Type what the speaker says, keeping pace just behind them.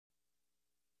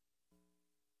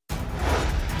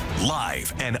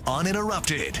Live and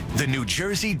uninterrupted, the New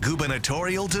Jersey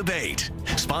Gubernatorial Debate.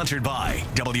 Sponsored by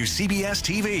WCBS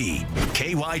TV,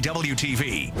 KYW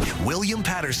TV, William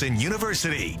Patterson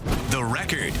University, The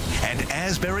Record, and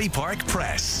Asbury Park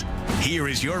Press. Here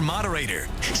is your moderator,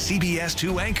 CBS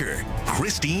 2 anchor,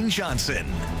 Christine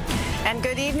Johnson. And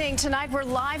good evening. Tonight we're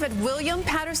live at William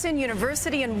Patterson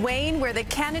University in Wayne, where the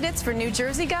candidates for New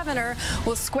Jersey governor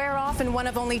will square off in one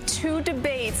of only 2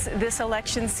 debates this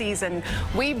election season.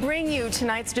 We bring you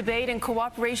tonight's debate in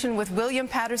cooperation with William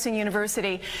Patterson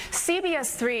University,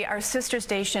 CBS 3, our sister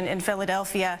station in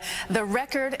Philadelphia, The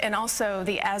Record, and also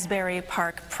the Asbury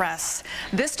Park Press.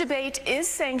 This debate is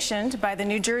sanctioned by the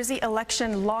New Jersey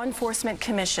Election Law Enforcement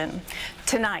Commission.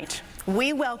 Tonight,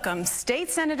 we welcome State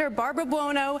Senator Barbara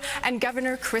Buono and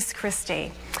Governor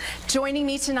Christie. Joining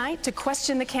me tonight to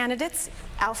question the candidates,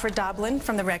 Alfred Doblin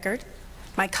from The Record,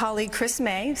 my colleague Chris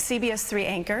May, CBS 3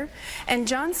 anchor, and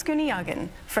John Skuniagan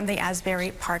from the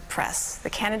Asbury Park Press. The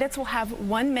candidates will have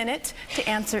 1 minute to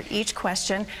answer each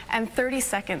question and 30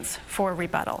 seconds for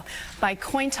rebuttal. By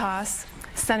coin toss,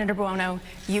 Senator Buono,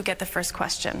 you get the first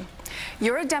question.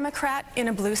 You're a Democrat in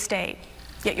a blue state,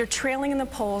 yet you're trailing in the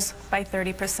polls by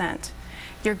 30%.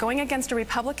 You're going against a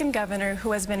Republican governor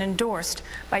who has been endorsed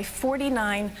by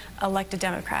 49 elected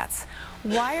Democrats.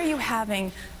 Why are you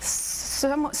having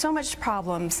so much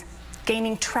problems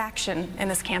gaining traction in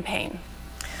this campaign?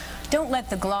 Don't let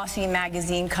the glossy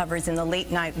magazine covers and the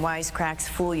late-night wisecracks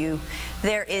fool you.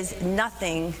 There is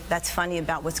nothing that's funny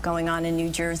about what's going on in New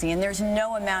Jersey, and there's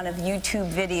no amount of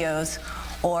YouTube videos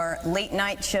or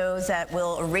late-night shows that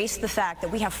will erase the fact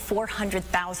that we have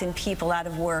 400,000 people out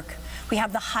of work. We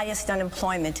have the highest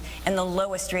unemployment and the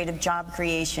lowest rate of job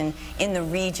creation in the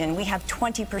region. We have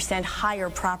 20% higher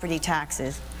property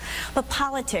taxes. But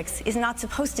politics is not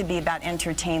supposed to be about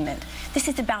entertainment. This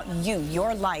is about you,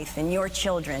 your life, and your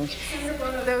children.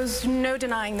 There's no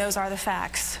denying those are the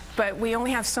facts, but we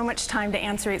only have so much time to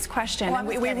answer each question. And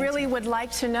we really would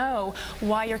like to know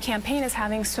why your campaign is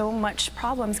having so much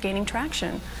problems gaining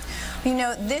traction. You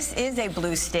know, this is a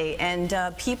blue state,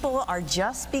 and people are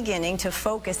just beginning to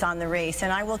focus on the race.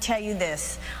 And I will tell you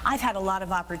this, I've had a lot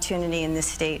of opportunity in this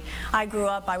state. I grew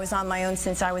up, I was on my own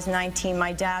since I was 19.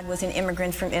 My dad was an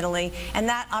immigrant from Italy, and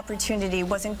that opportunity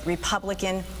wasn't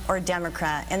Republican or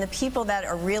Democrat. And the people that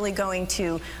are really going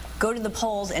to go to the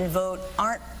polls and vote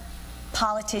aren't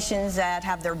politicians that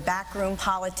have their backroom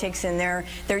politics and their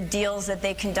deals that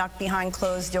they conduct behind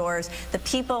closed doors. The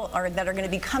people that are going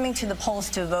to be coming to the polls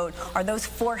to vote are those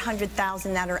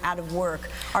 400,000 that are out of work.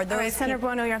 Are those? All right, Senator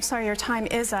Buono, I'm sorry, your time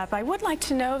is up. I would like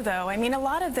to know, though, I mean, a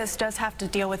lot of this does have to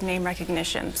deal with name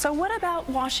recognition. So what about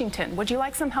Washington? Would you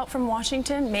like some help from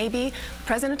Washington? Maybe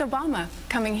President Obama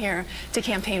coming here to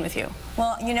campaign with you?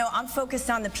 Well, you know, I'm focused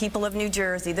on the people of New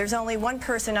Jersey. There's only one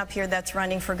person up here that's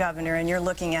running for governor, and you're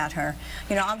looking at her.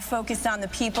 You know, I'm focused on the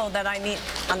people that I meet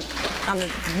on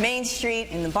the main street,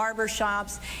 in the barber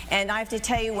shops, and I have to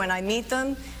tell you, when I meet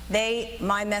them,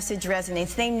 my message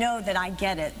resonates. They know that I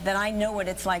get it, that I know what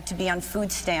it's like to be on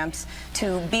food stamps,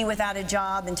 to be without a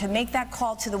job, and to make that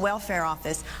call to the welfare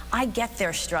office. I get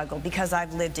their struggle because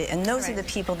I've lived it, and those are the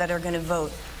people that are going to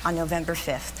vote on November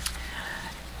 5th.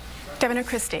 Governor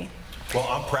Christie. Well,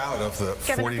 I'm proud of the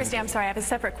Governor Christie, I'm sorry, I have a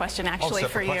separate question actually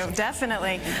for you. Question.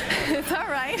 Definitely. It's all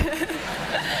right.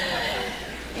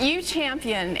 You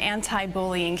champion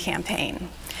anti-bullying campaign,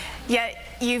 yet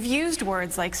you've used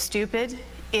words like stupid,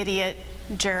 idiot,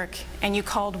 jerk, and you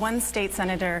called one state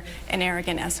senator an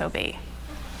arrogant SOB.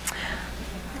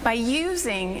 By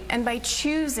using and by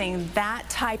choosing that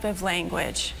type of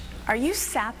language, are you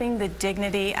sapping the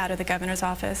dignity out of the governor's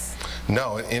office?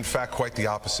 No, in fact, quite the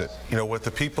opposite. You know, what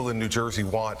the people in New Jersey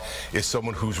want is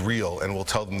someone who's real and will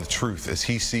tell them the truth as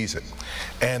he sees it.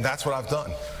 And that's what I've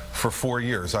done for 4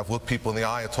 years. I've looked people in the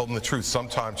eye and told them the truth,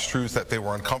 sometimes truths that they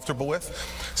were uncomfortable with,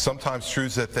 sometimes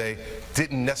truths that they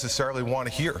didn't necessarily want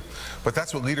to hear. But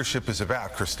that's what leadership is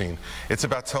about, Christine. It's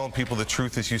about telling people the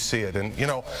truth as you see it. And, you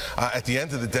know, at the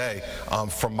end of the day,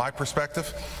 from my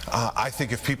perspective, I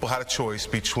think if people had a choice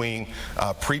between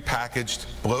prepackaged,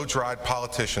 blow-dried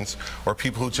politicians or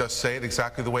people who just say it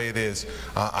exactly the way it is,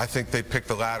 I think they'd pick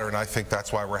the latter, and I think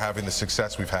that's why we're having the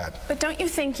success we've had. But don't you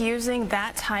think using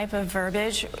that type of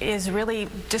verbiage is really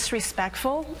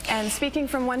disrespectful? And speaking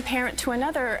from one parent to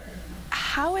another,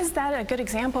 how is that a good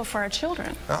example for our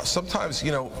children? Sometimes,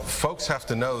 you know, folks have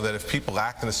to know that if people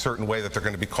act in a certain way that they're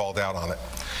going to be called out on it.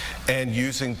 And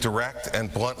using direct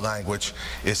and blunt language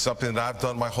is something that I've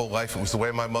done my whole life. It was the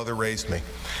way my mother raised me.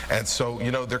 And so,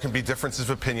 you know, there can be differences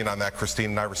of opinion on that,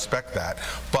 Christine, and I respect that.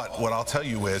 But what I'll tell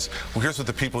you is, well, here's what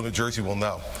the people of New Jersey will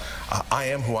know. I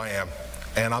am who I am.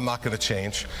 and I'm not going to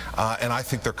change. And I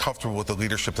think they're comfortable with the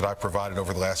leadership that I've provided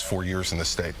over the last 4 years in the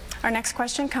state. Our next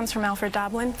question comes from Alfred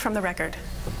Doblin from The Record.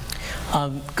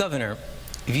 Governor,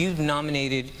 you've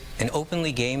nominated an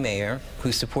openly gay mayor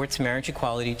who supports marriage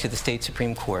equality to the state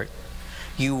Supreme Court.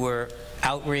 You were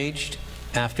outraged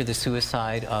after the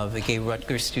suicide of a gay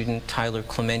Rutgers student, Tyler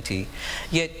Clementi,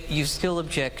 yet you still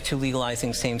object to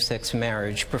legalizing same-sex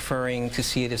marriage, preferring to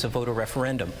see it as a voter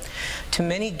referendum. To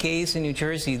many gays in New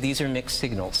Jersey, these are mixed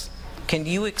signals. Can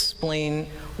you explain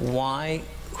why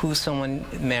who someone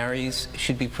marries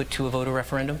should be put to a voter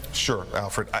referendum? Sure,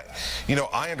 Alfred.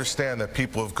 I understand that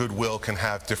people of goodwill can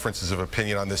have differences of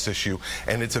opinion on this issue,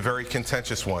 and it's a very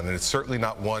contentious one, and it's certainly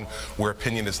not one where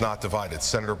opinion is not divided.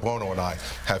 Senator Buono and I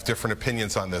have different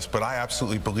opinions on this, but I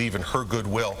absolutely believe in her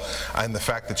goodwill and the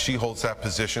fact that she holds that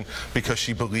position because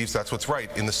she believes that's what's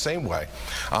right. In the same way,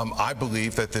 I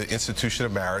believe that the institution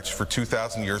of marriage for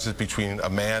 2,000 years is between a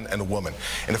man and a woman.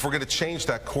 And if we're going to change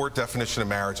that core definition of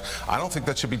marriage, I don't think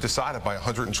that should be decided by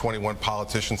 121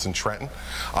 politicians in Trenton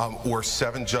or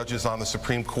 7 judges on the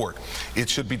Supreme Court. It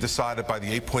should be decided by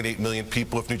the 8.8 million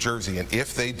people of New Jersey. And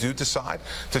if they do decide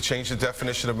to change the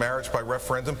definition of marriage by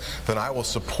referendum, then I will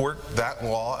support that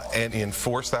law and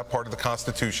enforce that part of the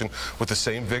Constitution with the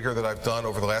same vigor that I've done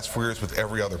over the last 4 years with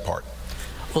every other part.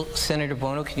 Well, Senator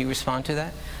Buono, can you respond to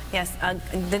that? Yes,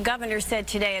 the governor said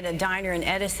today at a diner in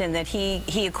Edison that he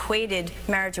equated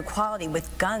marriage equality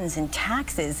with guns and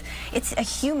taxes. It's a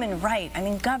human right. I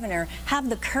mean, Governor, have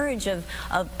the courage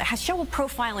show a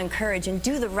profile and courage and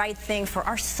do the right thing for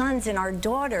our sons and our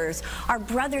daughters, our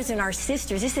brothers and our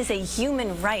sisters. This is a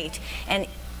human right, and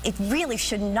it really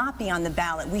should not be on the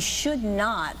ballot. We should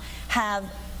not have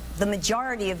the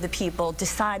majority of the people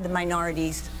decide the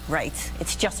minorities' rights.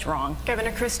 It's just wrong.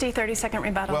 Governor Christie, 30-second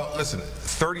rebuttal. Well, listen,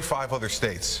 35 other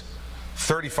states,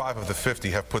 35 of the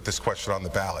 50 have put this question on the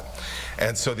ballot.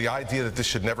 And so the idea that this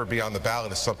should never be on the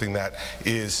ballot is something that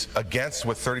is against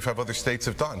what 35 other states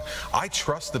have done. I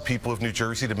trust the people of New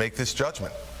Jersey to make this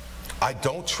judgment. I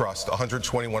don't trust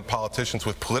 121 politicians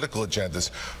with political agendas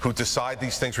who decide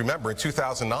these things. Remember, in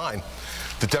 2009,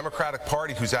 the Democratic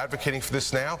Party, who's advocating for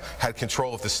this now, had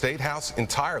control of the State House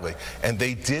entirely, and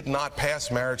they did not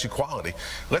pass marriage equality.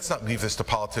 Let's not leave this to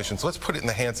politicians. Let's put it in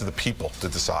the hands of the people to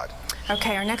decide.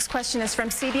 Okay, our next question is from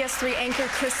CBS 3 anchor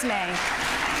Chris May.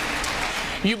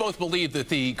 You both believe that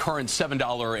the current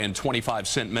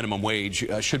 $7.25 minimum wage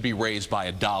should be raised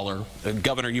by $1.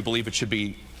 Governor, you believe it should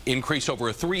be increased over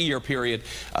a 3-year period.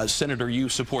 Senator, you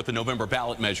support the November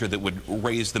ballot measure that would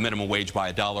raise the minimum wage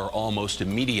by $1 almost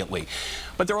immediately.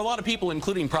 But there are a lot of people,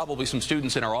 including probably some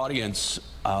students in our audience,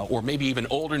 or maybe even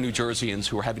older New Jerseyans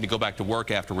who are having to go back to work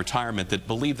after retirement, that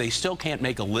believe they still can't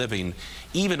make a living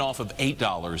even off of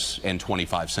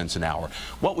 $8.25 an hour.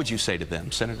 What would you say to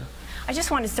them, Senator? I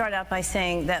just want to start out by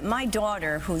saying that my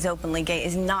daughter, who's openly gay,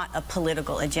 is not a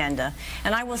political agenda.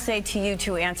 And I will say to you,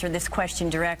 to answer this question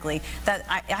directly, that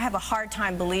I have a hard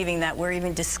time believing that we're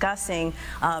even discussing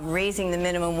raising the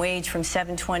minimum wage from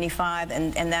 $7.25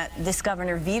 and that this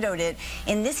governor vetoed it.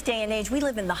 In this day and age, we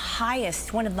live in the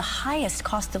highest, one of the highest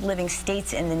cost of living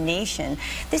states in the nation.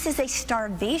 This is a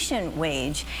starvation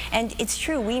wage. And it's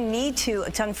true, we need to,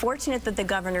 it's unfortunate that the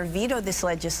governor vetoed this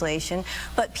legislation,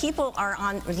 but people are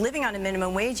living on a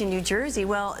minimum wage in New Jersey.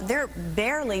 Well, they're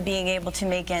barely being able to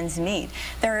make ends meet.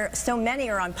 So many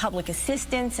are on public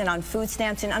assistance and on food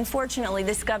stamps, and unfortunately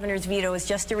this governor's veto is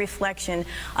just a reflection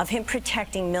of him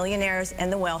protecting millionaires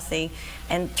and the wealthy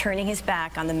and turning his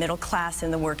back on the middle class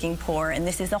and the working poor, and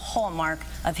this is a hallmark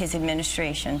of his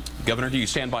administration. Governor, do you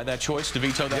stand by that choice to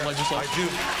veto that legislation?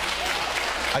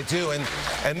 I do,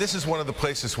 and this is one of the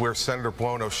places where Senator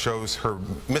Buono shows her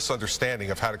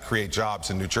misunderstanding of how to create jobs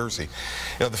in New Jersey.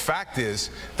 You know, the fact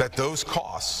is that those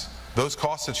costs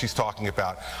that she's talking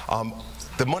about,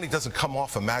 the money doesn't come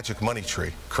off a magic money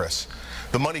tree, Chris.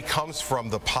 The money comes from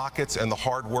the pockets and the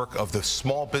hard work of the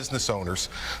small business owners,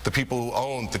 the people who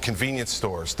own the convenience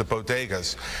stores, the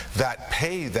bodegas, that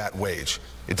pay that wage.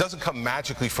 It doesn't come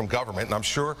magically from government, and I'm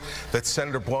sure that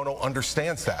Senator Buono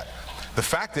understands that. The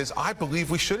fact is, I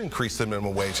believe we should increase the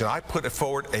minimum wage, and I put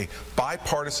forward a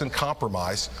bipartisan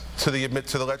compromise to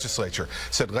the legislature.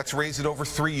 Said, let's raise it over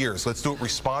 3 years. Let's do it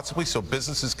responsibly so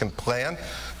businesses can plan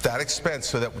that expense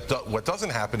so that what doesn't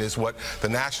happen is what the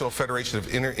National Federation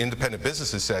of Independent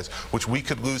Businesses says, which we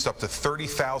could lose up to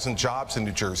 30,000 jobs in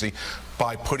New Jersey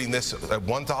by putting this at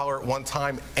 $1 at one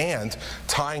time and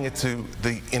tying it to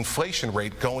the inflation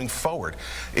rate going forward.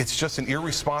 It's just an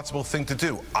irresponsible thing to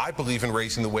do. I believe in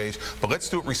raising the wage but let's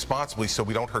do it responsibly so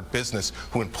we don't hurt business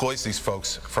who employs these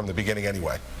folks from the beginning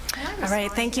anyway. All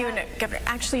right, thank you. Governor,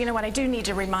 actually, you know what, I do need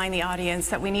to remind the audience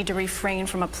that we need to refrain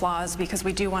from applause because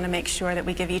we do want to make sure that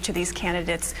we give each of these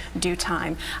candidates due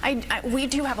time. We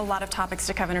do have a lot of topics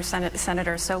to cover,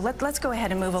 Senator, so let's go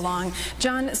ahead and move along.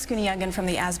 John Skuniagan from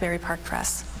the Asbury Park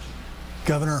Press.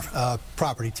 Governor,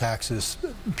 property taxes.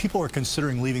 People are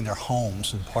considering leaving their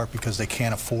homes in part because they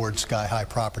can't afford sky-high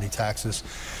property taxes.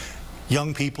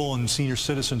 Young people and senior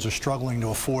citizens are struggling to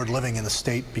afford living in the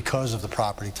state because of the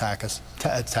property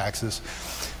taxes.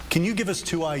 Can you give us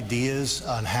 2 ideas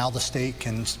on how the state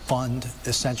can fund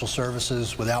essential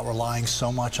services without relying so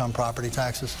much on property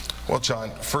taxes? Well,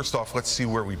 John, first off, let's see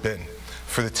where we've been.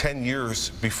 For the 10 years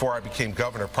before I became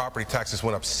governor, property taxes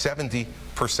went up 70%.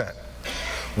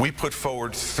 We put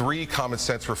forward 3 common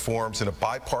sense reforms in a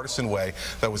bipartisan way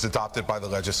that was adopted by the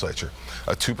legislature.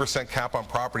 A 2% cap on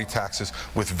property taxes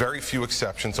with very few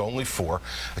exceptions, only 4,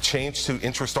 a change to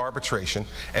interest arbitration,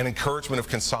 and encouragement of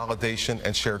consolidation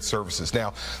and shared services.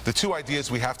 Now, the 2 ideas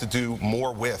we have to do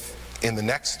more with in the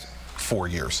next 4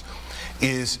 years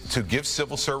is to give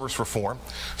civil service reform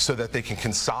so that they can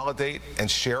consolidate and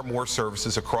share more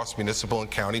services across municipal and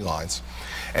county lines.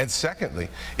 And secondly,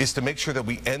 is to make sure that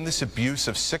we end this abuse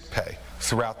of sick pay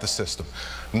throughout the system.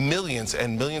 Millions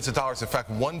and millions of dollars, in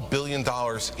fact, $1 billion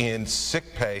in sick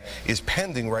pay is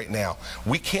pending right now.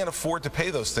 We can't afford to pay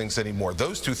those things anymore.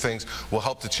 Those 2 things will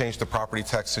help to change the property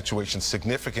tax situation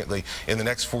significantly in the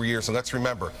next 4 years. And let's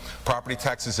remember, property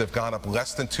taxes have gone up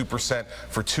less than 2%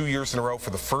 for 2 years in a row for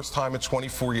the first time in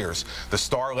 24 years. The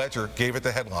Star Ledger gave it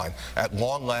the headline, "At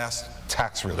long last,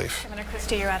 tax relief." Governor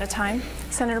Christie, you're out of time.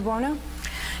 Senator Buono?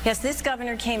 Yes, this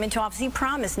governor came into office. He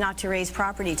promised not to raise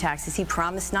property taxes. He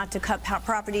promised not to cut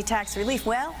property tax relief.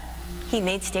 Well, he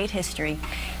made state history.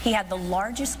 He had the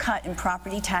largest cut in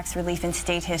property tax relief in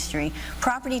state history.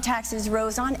 Property taxes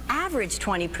rose on average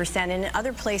 20% and in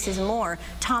other places more.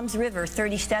 Toms River,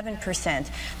 37%.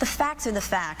 The facts are the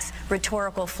facts,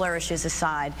 rhetorical flourishes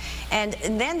aside. And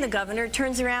then the governor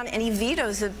turns around and he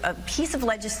vetoes a piece of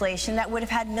legislation that would have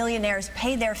had millionaires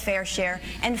pay their fair share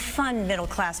and fund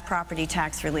middle-class property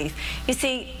tax relief. You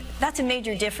see, that's a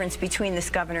major difference between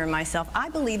this governor and myself. I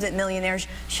believe that millionaires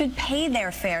should pay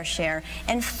their fair share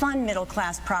and fund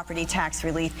middle-class property tax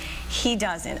relief. He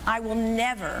doesn't. I will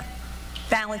never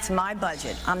balance my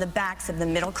budget on the backs of the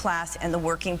middle class and the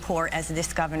working poor as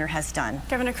this governor has done.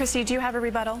 Governor Christie, do you have a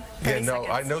rebuttal? Yeah, no,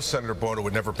 I know Senator Buono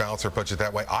would never balance her budget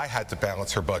that way. I had to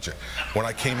balance her budget when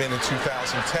I came in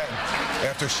 2010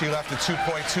 after she left a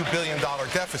 $2.2 billion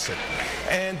deficit.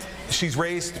 And she's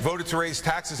voted to raise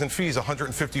taxes and fees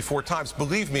 154 times.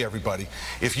 Believe me, everybody,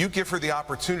 if you give her the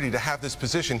opportunity to have this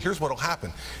position, here's what will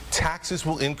happen. Taxes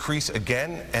will increase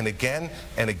again and again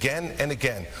and again and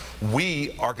again.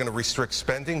 We are going to restrict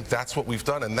spending. That's what we've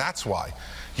done, and that's why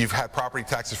you've had property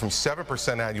taxes from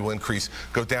 7% annual increase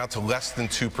go down to less than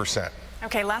 2%.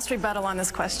 Okay, last rebuttal on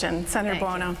this question. Senator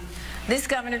Buono. This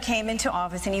governor came into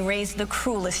office and he raised the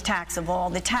cruelest tax of all,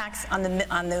 the tax on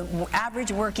the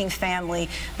average working family,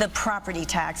 the property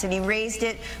tax. And he raised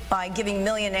it by giving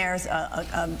millionaires,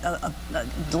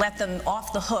 let them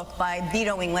off the hook by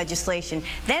vetoing legislation.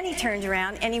 Then he turned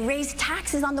around and he raised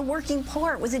taxes on the working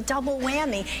poor. It was a double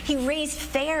whammy. He raised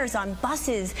fares on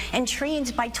buses and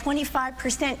trains by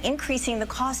 25%, increasing the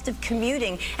cost of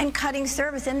commuting and cutting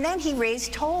service. And then he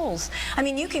raised tolls. I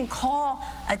mean, you can call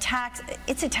a tax,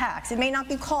 it's a tax. It may not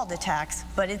be called a tax,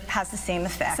 but it has the same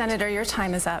effect. Senator, your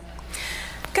time is up.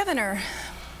 Governor,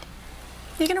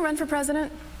 are you going to run for president?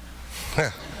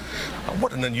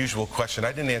 What an unusual question.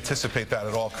 I didn't anticipate that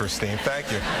at all, Christine.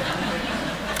 Thank you.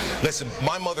 Listen,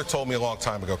 my mother told me a long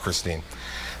time ago, Christine,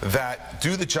 that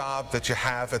do the job that you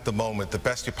have at the moment the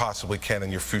best you possibly can,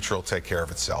 and your future will take care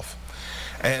of itself.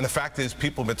 And the fact is,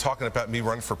 people have been talking about me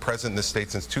running for president in this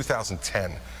state since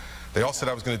 2010. They all said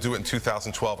I was going to do it in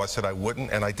 2012. I said I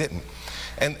wouldn't, and I didn't.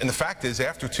 And the fact is,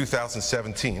 after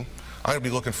 2017, I'm going to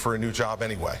be looking for a new job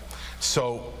anyway.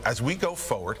 So as we go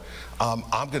forward,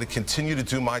 I'm going to continue to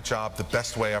do my job the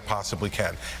best way I possibly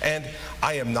can. And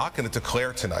I am not going to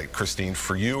declare tonight, Christine,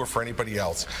 for you or for anybody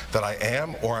else, that I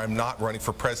am or I'm not running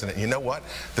for president. You know what?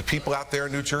 The people out there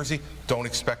in New Jersey don't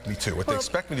expect me to. What they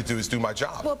expect me to do is do my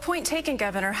job. Well, point taken,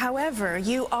 Governor. However,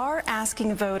 you are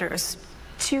asking voters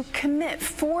to commit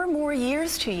 4 more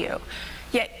years to you.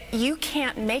 Yet you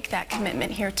can't make that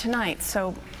commitment here tonight.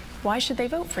 So why should they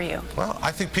vote for you? Well,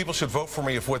 I think people should vote for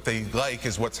me if what they like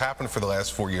is what's happened for the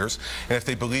last 4 years, and if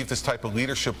they believe this type of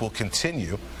leadership will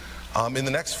continue in the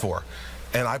next 4.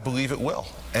 and I believe it will.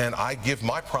 And I give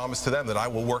my promise to them that I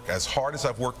will work as hard as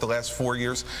I've worked the last 4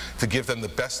 years to give them the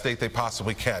best state they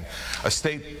possibly can. A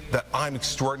state that I'm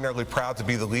extraordinarily proud to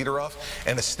be the leader of,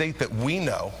 and a state that we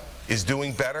know is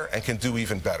doing better and can do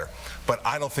even better. But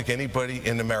I don't think anybody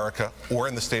in America or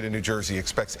in the state of New Jersey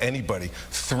expects anybody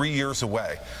 3 years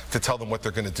away to tell them what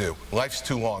they're going to do. Life's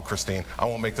too long, Christine. I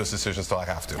won't make those decisions till I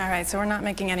have to. All right, so we're not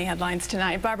making any headlines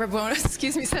tonight. Barbara Buono,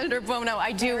 excuse me, Senator Buono,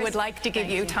 I would like to give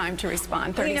you time to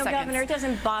respond. 30 seconds. Governor, it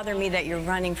doesn't bother me that you're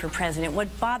running for president. What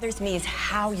bothers me is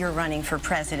how you're running for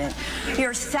president.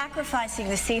 You're sacrificing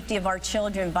the safety of our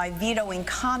children by vetoing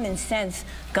common sense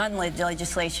gun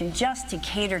legislation just to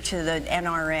cater to the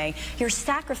NRA. You're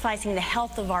sacrificing the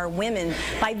health of our women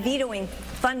by vetoing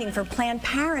funding for Planned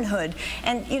Parenthood.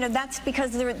 And, you know, that's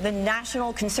because the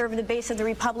national conservative base of the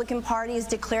Republican Party has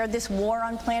declared this war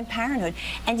on Planned Parenthood.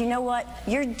 And you know what?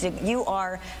 You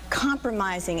are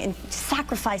compromising and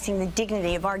sacrificing the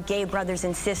dignity of our gay brothers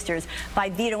and sisters by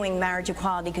vetoing marriage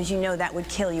equality, because you know that would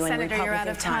kill you in a Republican Senator, you're out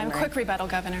of time. Quick rebuttal,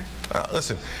 Governor.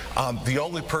 Listen, the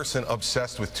only person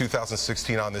obsessed with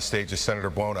 2016 on this stage is Senator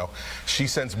Buono. She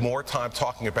spends more time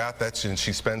talking about that than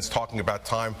she spends talking about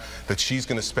time that she's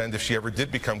going to spend if she ever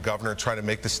did become governor and trying to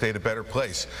make the state a better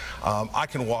place. I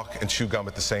can walk and chew gum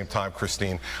at the same time,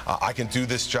 Christine. I can do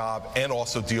this job and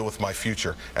also deal with my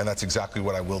future, and that's exactly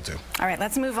what I will do. All right,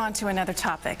 let's move on to another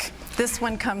topic. This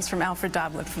one comes from Alfred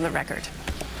Doblet from The Record.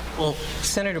 Well,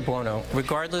 Senator Buono,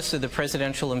 regardless of the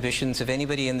presidential ambitions of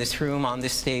anybody in this room, on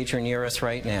this stage, or near us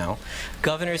right now,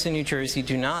 governors in New Jersey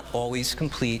do not always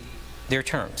complete their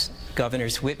terms.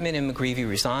 Governors Whitman and McGreevey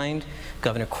resigned.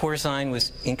 Governor Corzine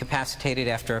was incapacitated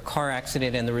after a car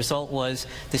accident, and the result was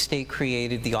the state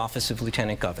created the office of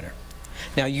Lieutenant Governor.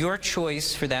 Now, your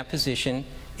choice for that position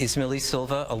is Millie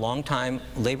Silva, a longtime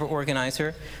labor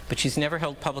organizer, but she's never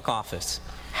held public office.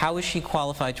 How is she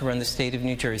qualified to run the state of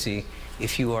New Jersey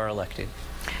if you are elected?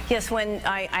 Yes, when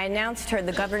I announced her,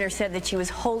 the governor said that she was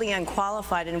wholly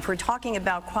unqualified. And if we're talking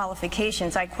about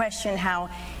qualifications, I question how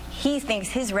he thinks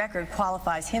his record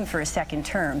qualifies him for a second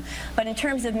term. But in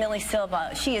terms of Millie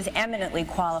Silva, she is eminently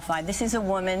qualified. This is a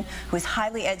woman who is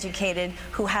highly educated,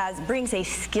 who brings a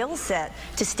skill set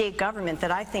to state government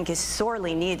that I think is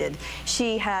sorely needed.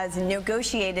 She has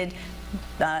negotiated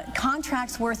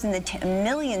contracts worth in the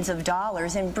millions of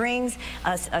dollars and brings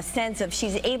a sense of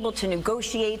she's able to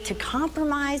negotiate, to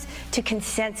compromise, to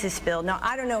consensus build. Now,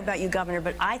 I don't know about you, Governor,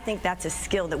 but I think that's a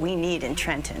skill that we need in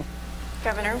Trenton.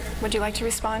 Governor, would you like to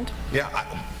respond? Yeah,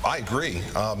 I agree.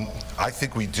 I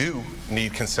think we do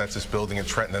need consensus building in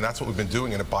Trenton, and that's what we've been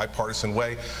doing in a bipartisan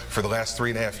way for the last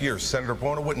 3.5 years. Senator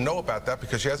Buono wouldn't know about that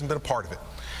because she hasn't been a part of it.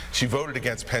 She voted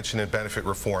against pension and benefit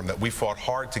reform that we fought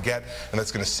hard to get, and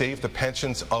that's going to save the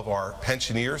pensions of our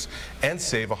pensioners and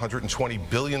save $120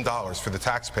 billion for the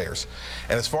taxpayers.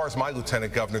 And as far as my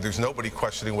lieutenant governor, there's nobody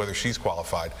questioning whether she's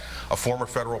qualified. A former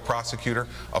federal prosecutor,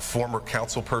 a former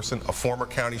council person, a former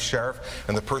county sheriff,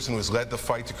 and the person who has led the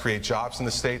fight to create jobs in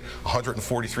the state,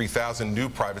 143,000 new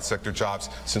private sector jobs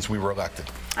since we were elected.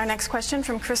 Our next question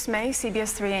from Chris May,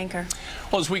 CBS 3 anchor.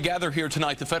 Well, as we gather here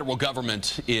tonight, the federal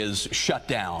government is shut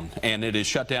down, and it is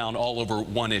shut down all over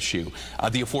one issue,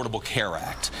 the Affordable Care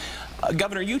Act.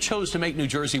 Governor, you chose to make New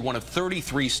Jersey one of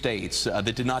 33 states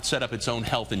that did not set up its own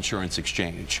health insurance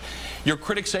exchange. Your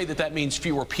critics say that that means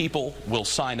fewer people will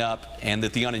sign up and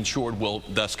that the uninsured will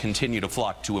thus continue to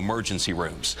flock to emergency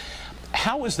rooms.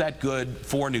 How is that good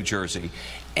for New Jersey?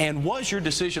 And was your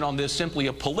decision on this simply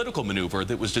a political maneuver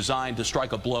that was designed to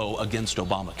strike a blow against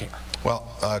Obamacare? Well,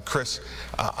 Chris,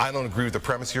 I don't agree with the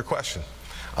premise of your question.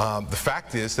 The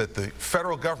fact is that the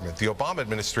federal government, the Obama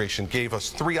administration, gave us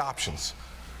 3 options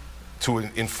to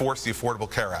enforce the Affordable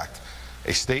Care Act: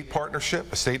 a state partnership,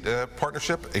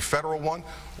 a federal one,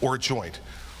 or a joint.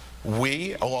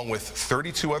 We, along with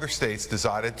 32 other states,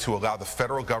 decided to allow the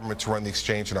federal government to run the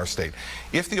exchange in our state.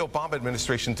 If the Obama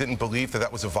administration didn't believe that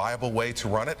that was a viable way to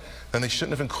run it, then they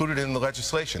shouldn't have included it in the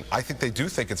legislation. I think they do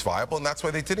think it's viable, and that's why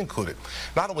they did include it.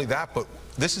 Not only that, but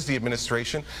this is the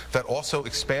administration that also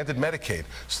expanded Medicaid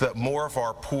so that more of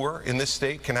our poor in this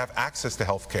state can have access to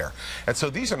health care. And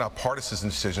so these are not partisan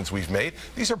decisions we've made.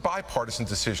 These are bipartisan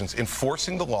decisions,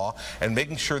 enforcing the law and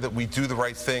making sure that we do the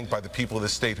right thing by the people of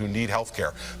this state who need health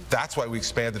care. That's why we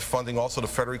expanded funding also to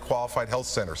federally qualified health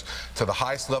centers to the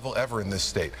highest level ever in this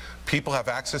state. People have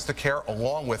access to care,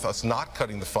 along with us not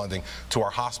cutting the funding to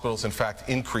our hospitals, in fact,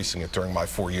 increasing it during my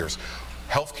 4 years.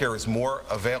 Health care is more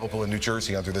available in New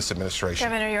Jersey under this administration.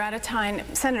 Governor, you're out of time.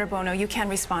 Senator Buono, you can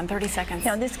respond. 30 seconds.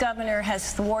 Now, this governor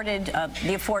has thwarted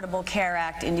the Affordable Care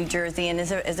Act in New Jersey, and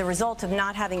as a result of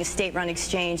not having a state-run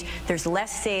exchange, there's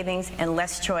less savings and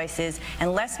less choices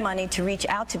and less money to reach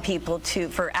out to people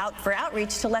for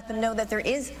outreach to let them know that there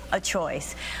is a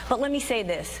choice. But let me say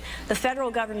this. The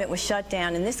federal government was shut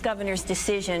down, and this governor's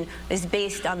decision is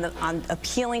based on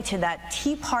appealing to that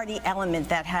Tea Party element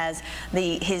that has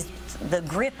the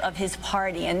grip of his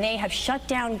party, and they have shut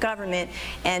down government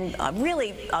and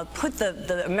really put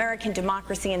the American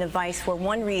democracy in a vice for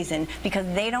one reason, because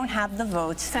they don't have the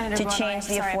votes to change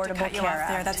the Affordable Care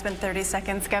Act. That's been 30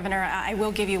 seconds. Governor, I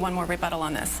will give you one more rebuttal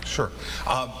on this. Sure.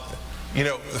 You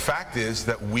know, the fact is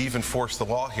that we've enforced the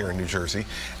law here in New Jersey,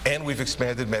 and we've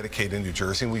expanded Medicaid in New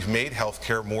Jersey, and we've made health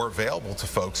care more available to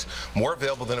folks, more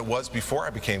available than it was before I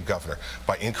became governor,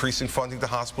 by increasing funding to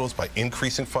hospitals, by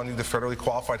increasing funding to federally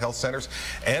qualified health centers,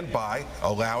 and by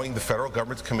allowing the federal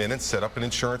government to come in and set up an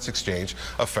insurance exchange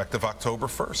effective October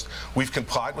 1st. We've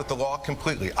complied with the law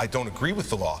completely. I don't agree with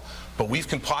the law, but we've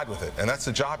complied with it, and that's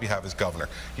the job you have as governor.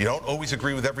 You don't always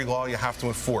agree with every law you have to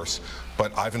enforce,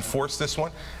 but I've enforced this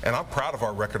one, and I'm proud of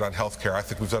our record on health care. I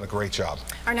think we've done a great job.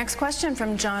 Our next question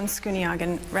from John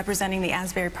Skuniagan, representing the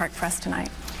Asbury Park Press tonight.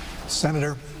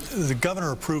 Senator, the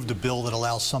governor approved a bill that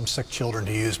allows some sick children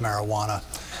to use marijuana.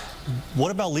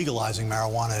 What about legalizing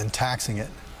marijuana and taxing it?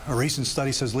 A recent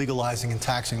study says legalizing and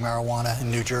taxing marijuana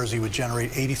in New Jersey would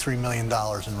generate $83 million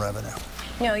in revenue.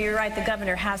 No, you're right. The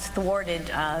governor has thwarted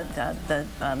the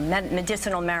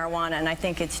medicinal marijuana, and I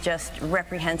think it's just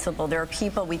reprehensible. There are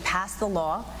people, we passed the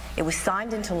law, it was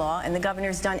signed into law, and the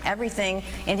governor's done everything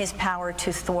in his power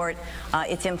to thwart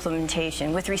its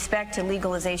implementation. With respect to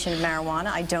legalization of marijuana,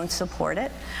 I don't support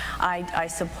it. I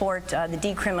support the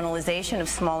decriminalization of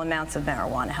small amounts of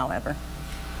marijuana, however.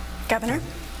 Governor?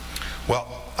 Well,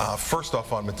 first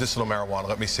off, on medicinal marijuana,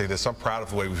 let me say this. I'm proud of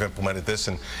the way we've implemented this,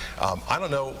 and I don't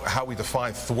know how we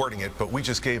define thwarting it, but we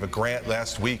just gave a grant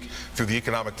last week through the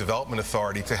Economic Development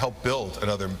Authority to help build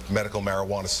another medical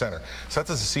marijuana center. So that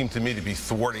doesn't seem to me to be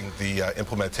thwarting the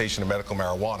implementation of medical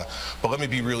marijuana. But let me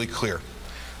be really clear.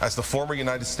 As the former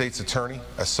United States Attorney,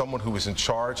 as someone who was in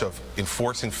charge of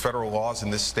enforcing federal laws in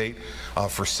this state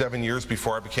for 7 years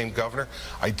before I became governor,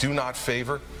 I do not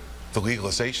favor the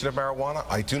legalization of marijuana.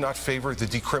 I do not favor the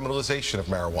decriminalization of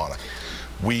marijuana.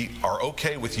 We are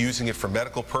okay with using it for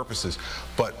medical purposes,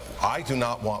 but I do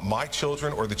not want my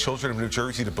children or the children of New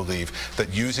Jersey to believe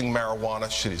that using marijuana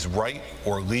is right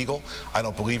or legal. I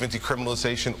don't believe in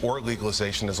decriminalization or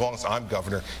legalization. As long as I'm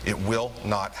governor, it will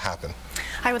not happen.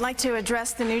 I would like to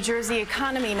address the New Jersey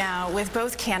economy now with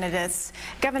both candidates.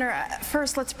 Governor,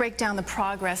 first let's break down the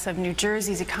progress of New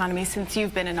Jersey's economy since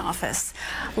you've been in office.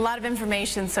 A lot of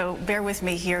information, so bear with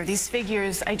me here. These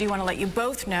figures, I do want to let you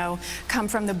both know, come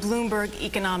from the Bloomberg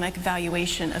Economic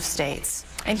Valuation of States.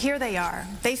 And here they are.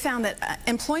 They found that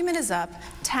employment is up,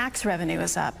 tax revenue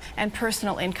is up, and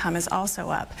personal income is also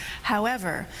up.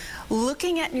 However,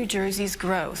 looking at New Jersey's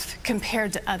growth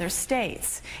compared to other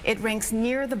states, it ranks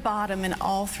near the bottom in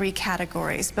all three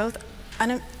categories.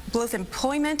 Both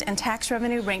employment and tax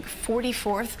revenue rank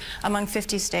 44th among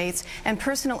 50 states, and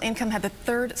personal income had the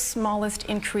third smallest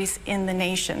increase in the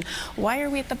nation. Why are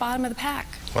we at the bottom of the pack?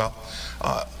 Well,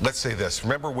 let's say this.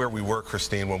 Remember where we were,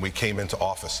 Christine, when we came into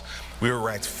office. We were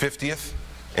ranked 50th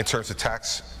in terms of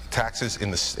taxes in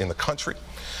the country.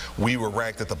 We were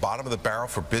ranked at the bottom of the barrel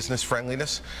for business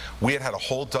friendliness. We had a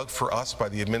hole dug for us by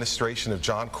the administration of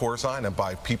John Corzine and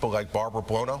by people like Barbara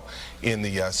Buono in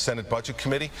the Senate Budget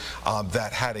Committee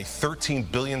that had a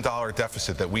 $13 billion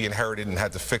deficit that we inherited and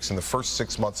had to fix in the first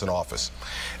 6 months in office.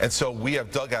 And so we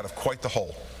have dug out of quite the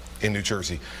hole in New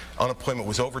Jersey. Unemployment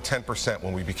was over 10%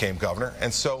 when we became governor,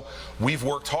 and so we've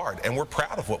worked hard, and we're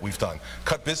proud of what we've done.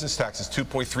 Cut business taxes,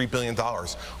 $2.3 billion,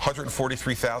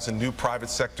 143,000 new private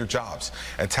sector jobs,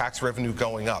 and tax revenue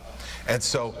going up. And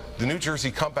so the New Jersey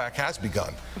comeback has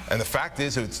begun, and the fact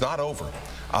is it's not over.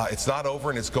 It's not over,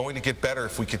 and it's going to get better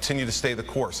if we continue to stay the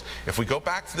course. If we go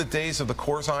back to the days of the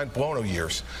Corzine-Buono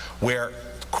years, where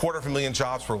 250,000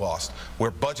 jobs were lost, where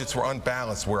budgets were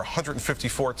unbalanced, where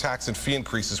 154 tax and fee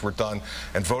increases were done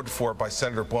and voted for by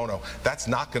Senator Buono, that's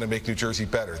not going to make New Jersey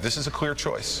better. This is a clear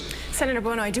choice. Senator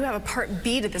Buono, I do have a part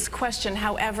B to this question.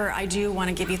 However, I do want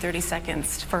to give you 30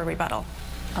 seconds for a rebuttal.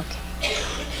 Okay.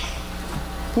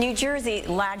 New Jersey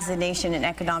lags the nation in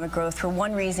economic growth for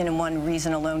one reason and one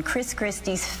reason alone.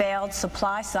 Christie's failed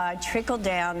supply-side,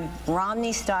 trickle-down,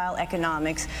 Romney-style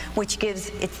economics, which gives,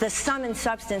 it's the sum and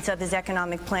substance of his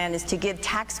economic plan is to give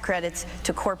tax credits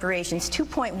to corporations,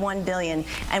 $2.1 billion,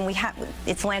 and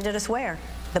it's landed us where?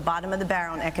 the bottom of the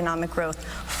barrel in economic growth,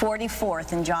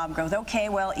 44th in job growth. Okay,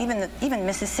 well, even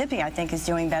Mississippi, I think, is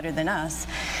doing better than us.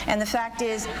 And the fact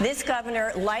is, this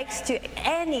governor likes to,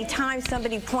 any time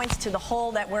somebody points to the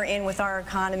hole that we're in with our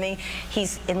economy,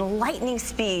 he's in lightning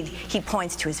speed. He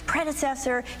points to his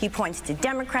predecessor. He points to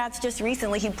Democrats. Just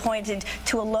recently, he pointed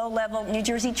to a low-level New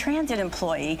Jersey Transit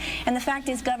employee. And the fact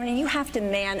is, Governor, you have to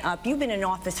man up. You've been in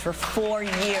office for 4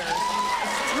 years.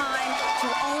 It's time to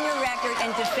own your record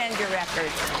and defend your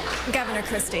record. Governor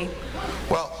Christie.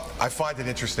 Well, I find it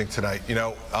interesting tonight. You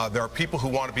know, there are people who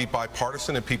want to be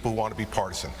bipartisan and people who want to be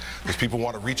partisan. There's people who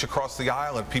want to reach across the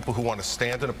aisle and people who want to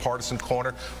stand in a partisan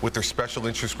corner with their special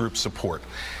interest group support.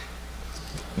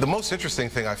 The most interesting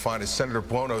thing I find is Senator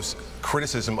Buono's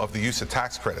criticism of the use of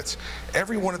tax credits.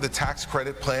 Every one of the tax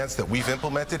credit plans that we've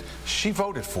implemented, she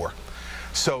voted for.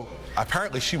 So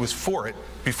apparently she was for it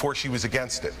before she was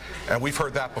against it. And we've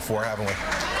heard that before, haven't we?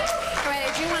 All right,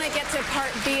 I do want to get to part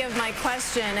B of my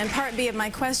question, and part B of my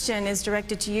question is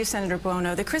directed to you, Senator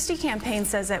Buono. The Christie campaign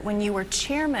says that when you were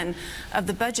chairman of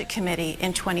the Budget Committee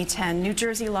in 2010, New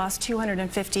Jersey lost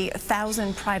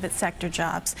 250,000 private sector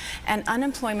jobs, and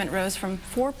unemployment rose from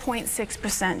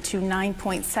 4.6% to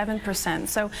 9.7%.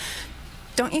 So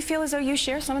don't you feel as though you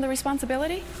share some of the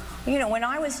responsibility? You know, when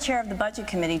I was chair of the Budget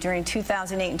Committee during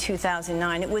 2008 and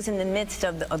 2009, it was in the midst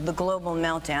of the global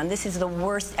meltdown. This is the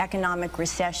worst economic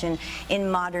recession in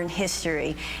modern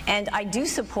history. And I do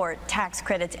support tax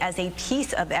credits as a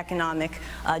piece of economic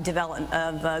development,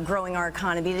 of growing our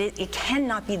economy. It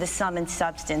cannot be the sum and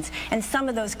substance. And some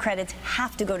of those credits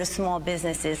have to go to small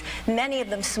businesses, many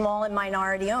of them small and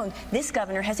minority owned. This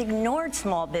governor has ignored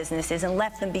small businesses and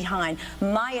left them behind.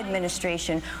 My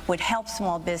administration would help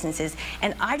small businesses.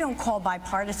 And I don't call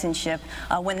bipartisanship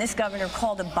when this governor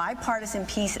called a bipartisan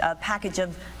package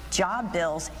of job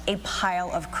bills a pile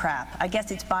of crap. I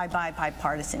guess it's bye-bye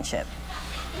bipartisanship.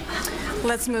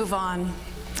 Let's move on.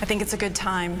 I think it's a good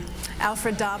time.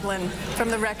 Alfred Doblin from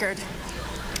The Record.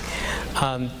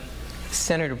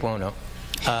 Senator Buono,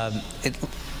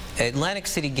 Atlantic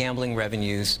City gambling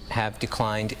revenues have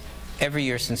declined every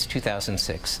year since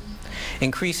 2006.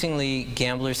 Increasingly,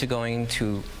 gamblers are going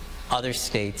to other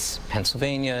states,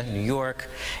 Pennsylvania, New York.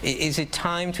 Is it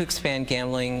time to expand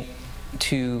gambling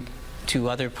to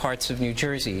other parts of New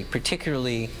Jersey,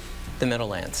 particularly the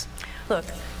Meadowlands? Look,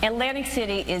 Atlantic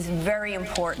City is very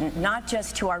important, not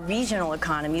just to our regional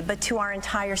economy, but to our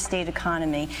entire state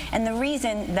economy. And the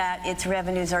reason that its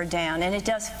revenues are down, and it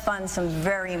does fund some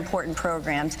very important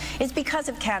programs, is because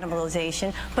of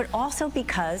cannibalization, but also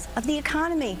because of the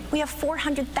economy. We have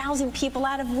 400,000 people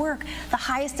out of work, the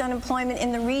highest unemployment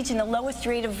in the region, the lowest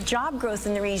rate of job growth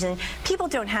in the region. People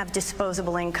don't have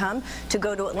disposable income to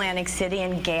go to Atlantic City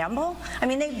and gamble. I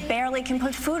mean, they barely can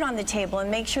put food on the table and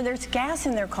make sure there's gas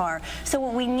in their car. So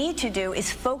what we need to do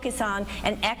is focus on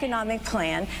an economic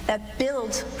plan that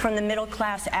builds from the middle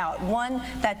class out, one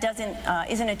that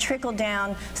isn't a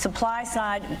trickle-down,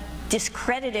 supply-side,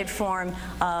 discredited form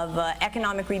of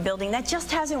economic rebuilding that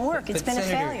just hasn't worked. It's been a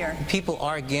failure. People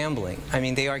are gambling. I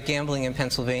mean, they are gambling in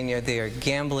Pennsylvania. They are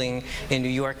gambling in New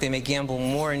York. They may gamble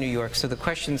more in New York. So the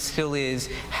question still is,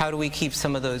 how do we keep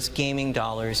some of those gaming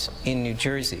dollars in New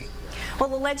Jersey? Well,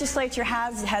 the legislature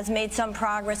has made some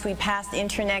progress. We passed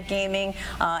internet gaming,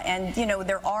 and you know,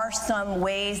 there are some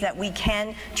ways that we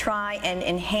can try and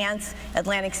enhance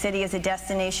Atlantic City as a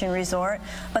destination resort.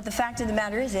 But the fact of the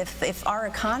matter is, if our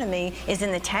economy is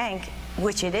in the tank,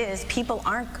 which it is, people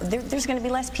aren't. There's going to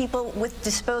be less people with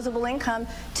disposable income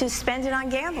to spend it on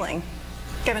gambling.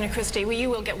 Governor Christie, you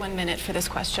will get 1 minute for this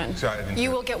question. Sorry, you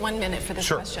will get 1 minute for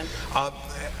this question.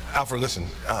 Alfred, listen.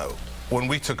 When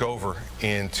we took over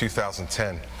in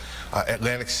 2010,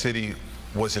 Atlantic City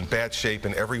was in bad shape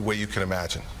in every way you can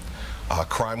imagine.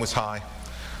 Crime was high.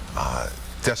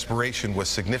 Desperation was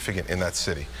significant in that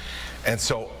city. And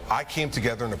so I came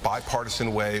together in a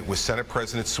bipartisan way with Senate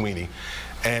President Sweeney,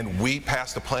 and we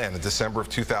passed a plan in December of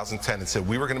 2010 and said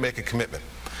we were going to make a commitment.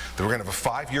 That we're going to have a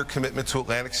 5-year commitment to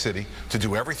Atlantic City to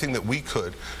do everything that we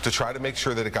could to try to make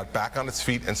sure that it got back on its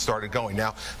feet and started going.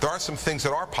 Now, there are some things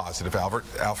that are positive,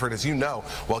 Alfred. As you know,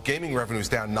 while gaming revenue is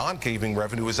down, non-gaming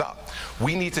revenue is up.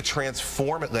 We need to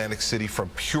transform Atlantic City from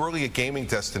purely a gaming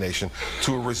destination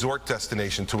to a resort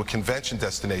destination, to a convention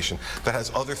destination that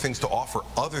has other things to offer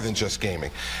other than just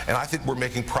gaming. And I think we're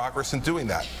making progress in doing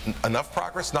that. Enough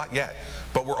progress? Not yet.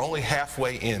 But we're only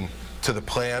halfway in to the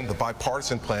plan, the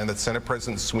bipartisan plan that Senate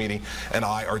President Sweeney and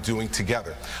I are doing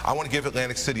together. I want to give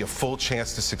Atlantic City a full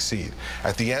chance to succeed.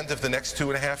 At the end of the next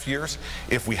 2.5 years,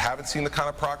 if we haven't seen the kind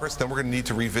of progress, then we're going to need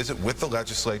to revisit with the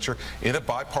legislature in a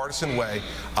bipartisan way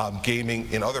gaming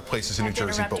in other places in New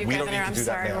Jersey, but we don't need to do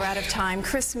that now. We're out of time.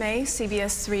 Chris May,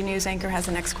 CBS 3 News anchor, has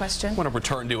the next question. I want to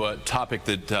return to a topic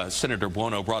that Senator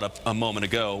Buono brought up a moment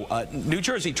ago. New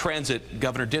Jersey Transit,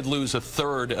 Governor, did lose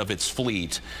 1/3 of its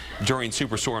fleet during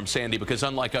Superstorm Sandy because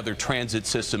unlike other transit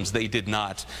systems, they did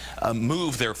not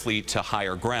move their fleet to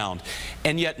higher ground.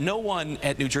 And yet no one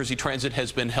at New Jersey Transit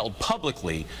has been held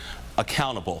publicly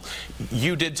accountable.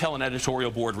 You did tell an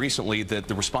editorial board recently that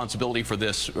the responsibility for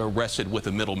this rested with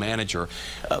a middle manager.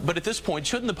 But at this point,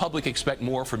 shouldn't the public expect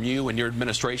more from you and your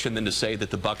administration than to say that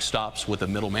the buck stops with a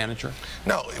middle manager?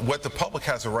 No, what the public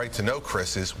has a right to know,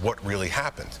 Chris, is what really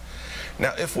happened.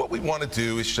 Now, if what we want to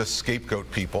do is just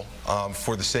scapegoat people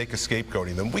for the sake of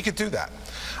scapegoating them, we could do that.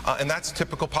 And that's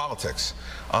typical politics.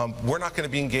 We're not going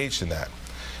to be engaged in that.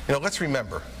 You know, let's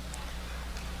remember,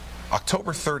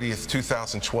 October 30th,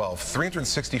 2012,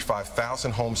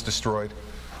 365,000 homes destroyed,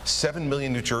 7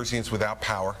 million New Jerseyans without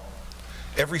power,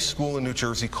 every school in New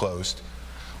Jersey closed.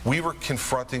 We were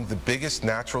confronting the biggest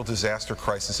natural disaster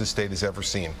crisis the state has ever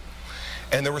seen.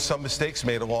 And there were some mistakes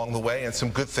made along the way and some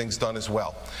good things done as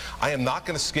well. I am not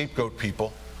going to scapegoat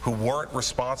people who weren't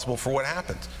responsible for what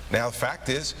happened. Now, the fact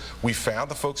is, we found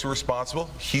the folks who were responsible.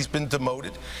 He's been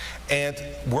demoted, and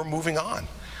we're moving on.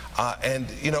 And,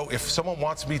 you know, if someone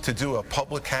wants me to do a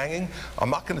public hanging,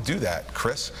 I'm not going to do that,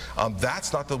 Chris.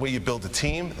 That's not the way you build a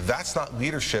team. That's not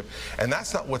leadership. And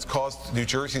that's not what's caused New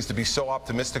Jerseyans to be so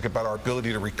optimistic about our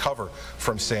ability to recover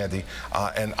from Sandy.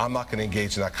 And I'm not going to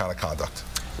engage in that kind of conduct.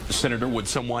 Senator, would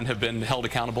someone have been held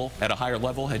accountable at a higher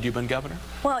level had you been governor?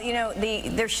 Well, you know,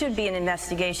 there should be an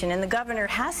investigation, and the governor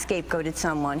has scapegoated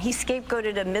someone. He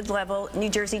scapegoated a mid-level New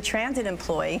Jersey Transit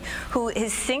employee who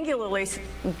is singularly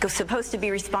supposed to be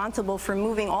responsible for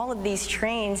moving all of these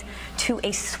trains to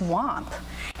a swamp.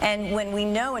 And when we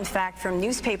know, in fact, from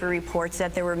newspaper reports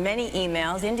that there were many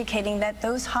emails indicating that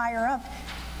those higher up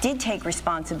did take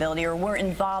responsibility or were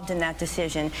involved in that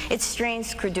decision, it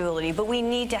strains credulity. But we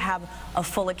need to have a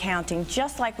full accounting,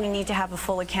 just like we need to have a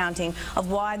full accounting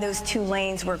of why those 2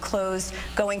 lanes were closed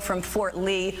going from Fort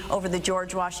Lee over the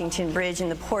George Washington Bridge. And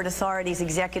the Port Authority's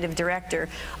executive director,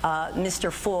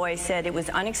 Mr. Foy, said it was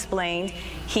unexplained.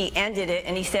 He ended it,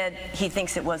 and he said he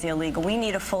thinks it was illegal. We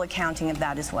need a full accounting of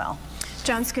that as well.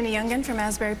 John Scooney-Youngin from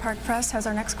Asbury Park Press has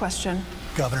our next question.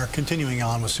 Governor, continuing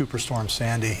on with Superstorm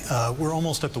Sandy, we're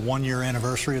almost at the 1-year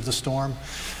anniversary of the storm.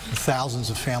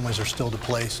 Thousands of families are still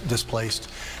displaced.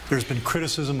 There's been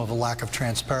criticism of a lack of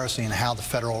transparency in how the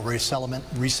federal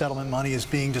resettlement money is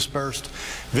being dispersed.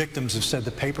 Victims have said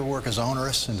the paperwork is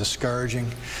onerous and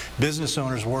discouraging. Business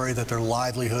owners worry that their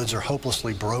livelihoods are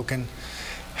hopelessly broken.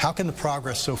 How can the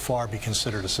progress so far be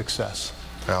considered a success?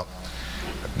 Well,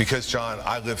 because, John,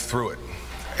 I lived through it,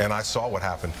 and I saw what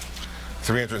happened.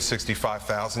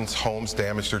 365,000 homes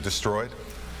damaged or destroyed,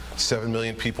 7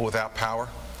 million people without power,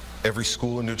 every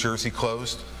school in New Jersey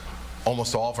closed,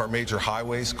 almost all of our major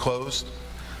highways closed.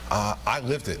 I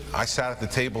lived it. I sat at the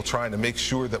table trying to make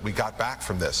sure that we got back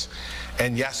from this.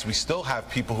 And yes, we still have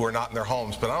people who are not in their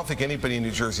homes, but I don't think anybody in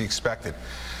New Jersey expected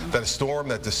that a storm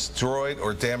that destroyed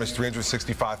or damaged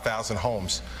 365,000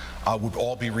 homes would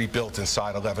all be rebuilt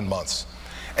inside 11 months.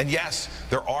 And yes,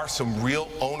 there are some real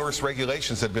onerous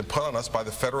regulations that have been put on us by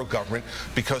the federal government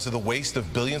because of the waste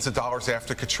of billions of dollars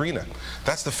after Katrina.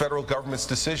 That's the federal government's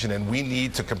decision, and we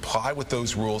need to comply with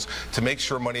those rules to make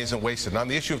sure money isn't wasted. And on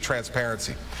the issue of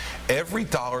transparency, every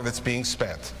dollar that's being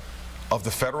spent of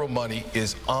the federal money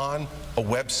is on a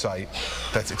website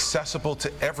that's accessible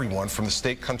to everyone from the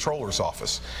state controller's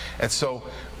office. And so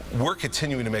we're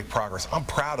continuing to make progress. I'm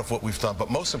proud of what we've done, but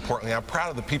most importantly, I'm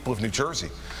proud of the people of New Jersey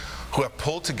who have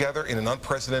pulled together in an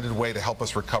unprecedented way to help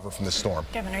us recover from this storm.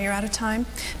 Governor, you're out of time.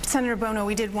 Senator Buono,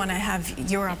 we did want to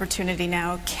have your opportunity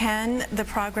now. Can the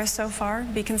progress so far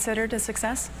be considered a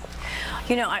success?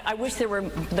 You know, I wish there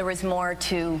was more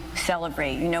to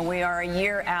celebrate. You know, we are a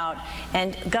year out,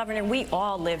 and Governor, we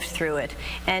all lived through it.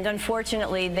 And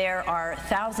unfortunately, there are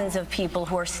thousands of people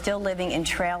who are still living in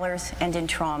trailers and in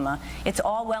trauma. It's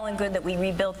all well and good that we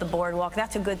rebuilt the boardwalk.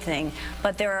 That's a good thing.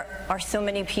 But there are so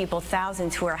many people,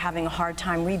 thousands, who are having having a hard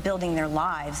time rebuilding their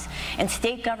lives. And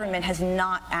state government has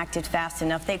not acted fast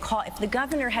enough. If the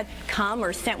governor had come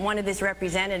or sent one of his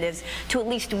representatives to at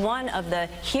least one of the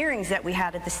hearings that we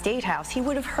had at the State House, he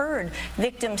would have heard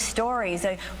victim stories.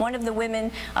 One of the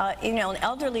women, an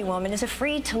elderly woman, is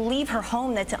afraid to leave her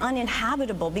home that's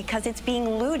uninhabitable because it's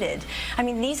being looted. I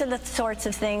mean, these are the sorts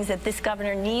of things that this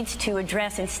governor needs to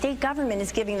address, and state government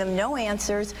is giving them no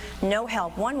answers, no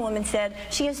help. One woman said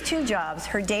she has 2 jobs,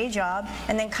 her day job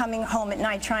and then coming home at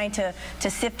night trying to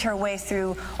sift her way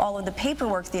through all of the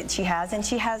paperwork that she has, and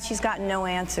she's gotten no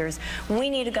answers. We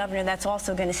need a governor that's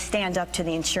also going to stand up to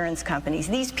the insurance companies.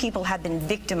 These people have been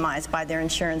victimized by their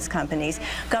insurance companies.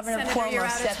 Governor Cuomo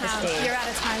set the stage. You're out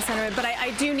of time, Senator, but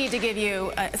I do need to give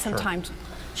you some time to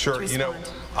Sure. respond.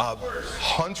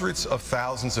 Hundreds of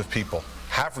thousands of people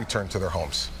have returned to their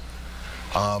homes,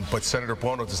 but Senator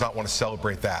Buono does not want to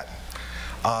celebrate that.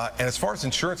 And as far as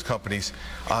insurance companies,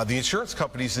 the insurance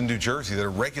companies in New Jersey that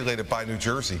are regulated by New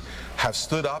Jersey have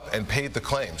stood up and paid the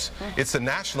claims. It's the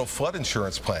National Flood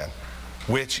Insurance Plan,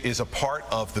 which is a part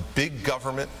of the big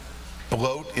government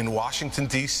bloat in Washington,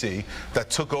 D.C. that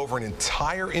took over an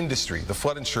entire industry, the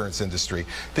flood insurance industry.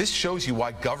 This shows you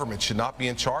why government should not be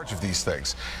in charge of these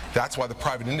things. That's why the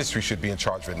private industry should be in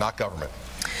charge of it, not government.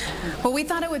 Well, we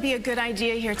thought it would be a good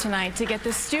idea here tonight to get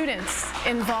the students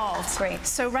involved. Great.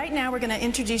 So right now we're going to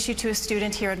introduce you to a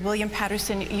student here at William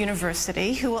Patterson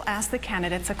University who will ask the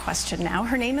candidates a question now.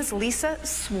 Her name is Lisa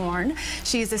Sworn.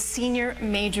 She is a senior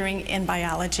majoring in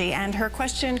biology, and her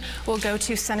question will go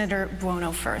to Senator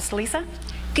Buono first. Lisa?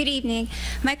 Good evening.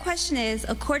 My question is,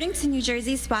 according to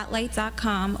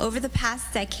NewJerseySpotlight.com, over the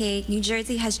past decade, New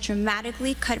Jersey has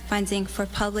dramatically cut funding for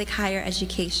public higher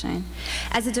education.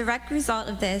 As a direct result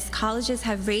of this, colleges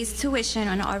have raised tuition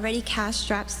on already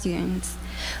cash-strapped students.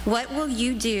 What will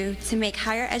you do to make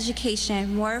higher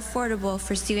education more affordable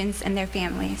for students and their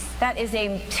families? That is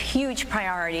a huge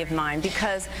priority of mine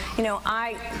because,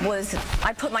 I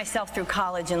put myself through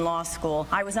college and law school.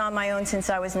 I was on my own since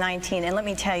I was 19, and let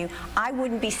me tell you, I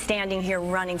wouldn't be standing here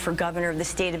running for governor of the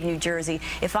state of New Jersey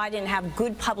if I didn't have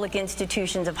good public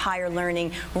institutions of higher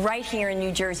learning right here in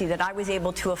New Jersey that I was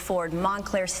able to afford: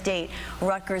 Montclair State,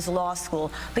 Rutgers Law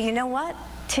School. But you know what?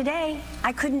 Today,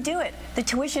 I couldn't do it. The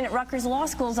tuition at Rutgers Law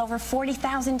School is over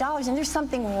 $40,000, and there's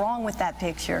something wrong with that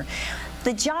picture.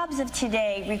 The jobs of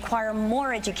today require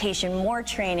more education, more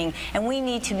training, and we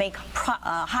need to make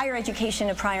higher education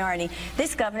a priority.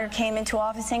 This governor came into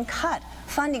office and cut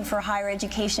funding for higher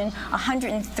education,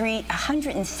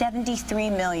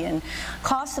 $173 million.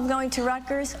 Cost of going to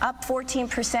Rutgers, up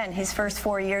 14% his first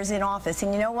 4 years in office.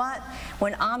 And you know what?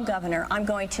 When I'm governor, I'm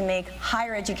going to make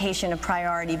higher education a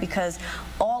priority because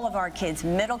all of our kids,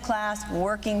 middle class,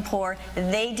 working poor,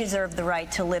 they deserve the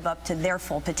right to live up to their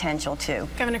full potential too.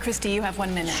 Governor Christie, you have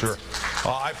 1 minute. Sure.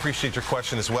 I appreciate your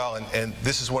question as well, and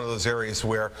this is one of those areas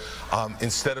where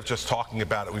instead of just talking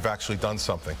about it, we've actually done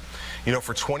something.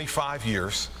 For 25 years,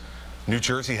 New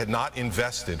Jersey had not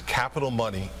invested capital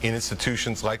money in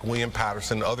institutions like William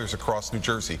Patterson and others across New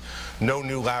Jersey. No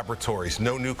new laboratories,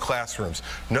 no new classrooms,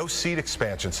 no seat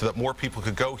expansion so that more people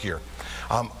could go here.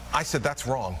 I said that's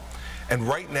wrong. And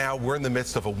right now, we're in the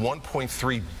midst of a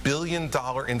 $1.3 billion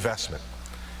investment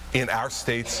in our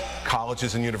state's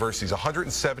colleges and universities,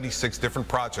 176 different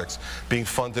projects being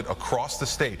funded across the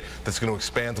state that's going to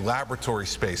expand laboratory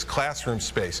space, classroom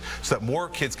space, so that more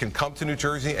kids can come to New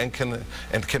Jersey and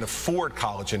can afford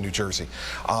college in New Jersey.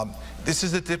 This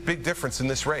is a big difference in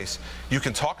this race. You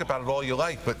can talk about it all you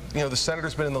like, but the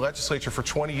senator's been in the legislature for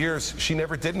 20 years. She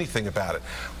never did anything about it.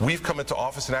 We've come into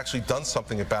office and actually done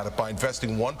something about it by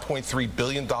investing $1.3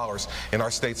 billion in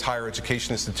our state's higher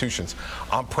education institutions.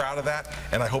 I'm proud of that,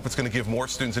 and I hope it's going to give more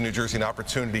students in New Jersey an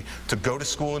opportunity to go to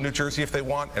school in New Jersey if they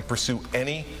want and pursue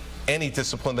any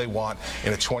discipline they want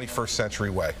in a 21st century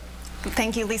way.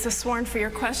 Thank you, Lisa Sworn, for your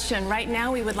question. Right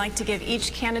now, we would like to give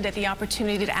each candidate the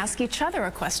opportunity to ask each other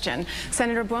a question.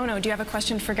 Senator Buono, do you have a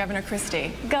question for Governor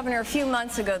Christie? Governor, a few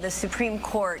months ago, the Supreme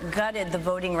Court gutted the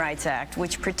Voting Rights Act,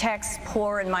 which protects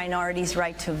poor and minorities'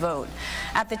 right to vote.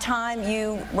 At the time,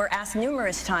 you were asked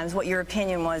numerous times what your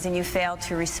opinion was, and you failed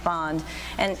to respond.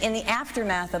 And in the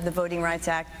aftermath of the Voting Rights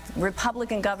Act,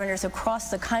 Republican governors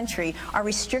across the country are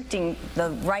restricting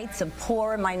the rights of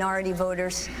poor and minority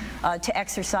voters to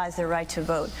exercise their right to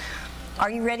vote. Are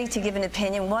you ready to give an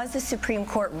opinion? Was the Supreme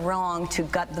Court wrong to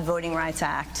gut the Voting Rights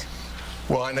Act?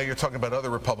 Well, I know you're talking about other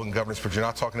Republican governors, but you're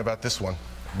not talking about this one,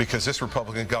 because this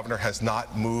Republican governor has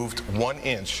not moved 1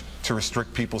 inch to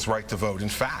restrict people's right to vote. In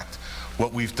fact,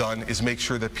 what we've done is make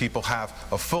sure that people have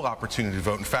a full opportunity to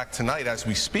vote. In fact, tonight, as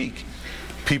we speak,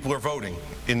 people are voting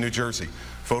in New Jersey.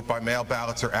 vote by mail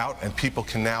ballots are out, and people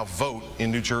can now vote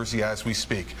in New Jersey as we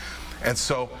speak. And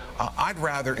so I'd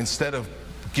rather, instead of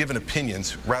giving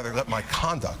opinions, rather let my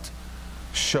conduct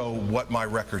show what my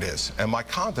record is. And my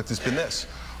conduct has been this.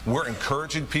 We're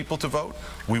encouraging people to vote.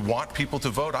 We want people to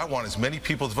vote. I want as many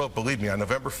people to vote. Believe me, on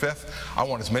November 5th, I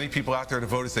want as many people out there to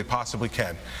vote as they possibly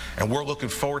can. And we're looking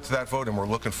forward to that vote, and we're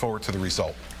looking forward to the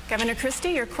result. Governor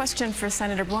Christie, your question for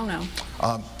Senator Buono.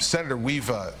 Senator, we've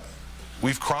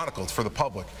chronicled for the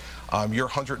public your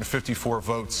 154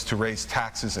 votes to raise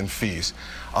taxes and fees.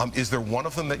 Is there one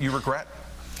of them that you regret?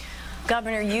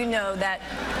 Governor, you know that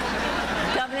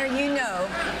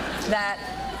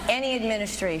any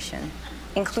administration,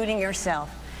 including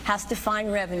yourself, has to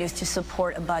find revenues to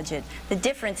support a budget. The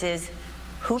difference is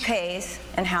who pays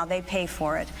and how they pay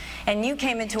for it. And you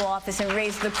came into office and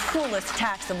raised the cruelest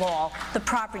tax of all, the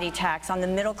property tax on the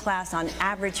middle class, on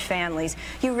average families.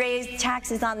 You raised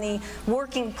taxes on the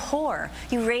working poor.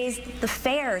 You raised the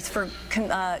fares for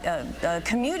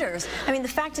commuters. I mean, the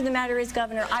fact of the matter is,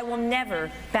 Governor, I will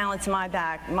never balance my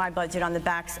budget on the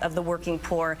backs of the working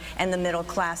poor and the middle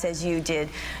class as you did.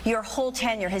 Your whole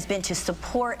tenure has been to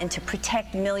support and to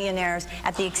protect millionaires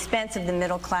at the expense of the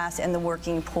middle class and the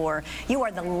working poor. You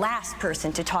are the last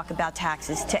person to talk about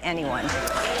taxes to anyone.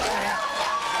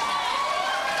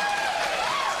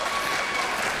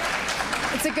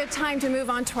 It's a good time to move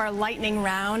on to our lightning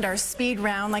round, our speed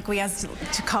round, like we have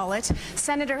to call it.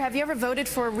 Senator, have you ever voted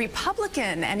for a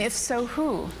Republican? And if so,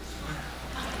 who?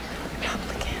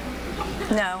 Republican.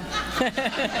 No.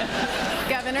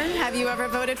 Governor, have you ever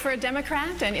voted for a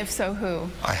Democrat? And if so, who?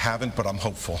 I haven't, but I'm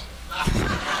hopeful.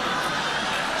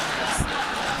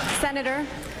 Senator,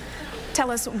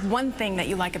 tell us one thing that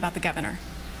you like about the governor.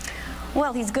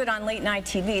 Well, he's good on late night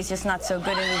TV. He's just not so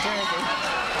good in New Jersey.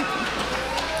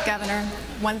 Governor,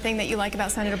 one thing that you like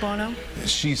about Senator Buono?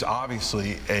 She's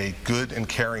obviously a good and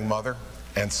caring mother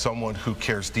and someone who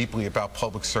cares deeply about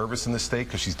public service in the state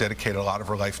because she's dedicated a lot of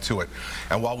her life to it.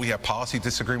 And while we have policy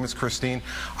disagreements, Christine,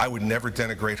 I would never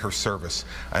denigrate her service.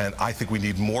 And I think we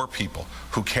need more people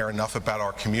who care enough about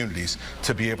our communities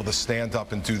to be able to stand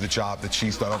up and do the job that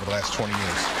she's done over the last 20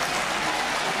 years.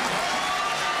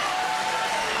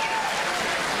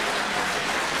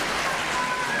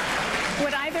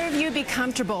 Be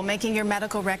comfortable making your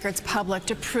medical records public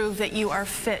to prove that you are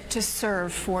fit to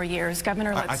serve 4 years?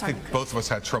 Governor, let's I think both of us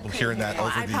had trouble hearing that over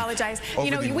I apologize.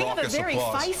 You know, we have a very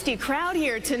feisty crowd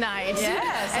here tonight.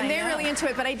 Yes, and they're really into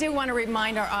it. But I do want to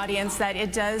remind our audience that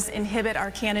it does inhibit our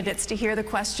candidates to hear the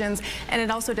questions, and it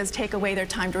also does take away their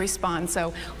time to respond.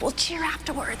 So we'll cheer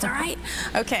afterwards, all right?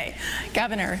 Okay,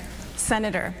 Governor,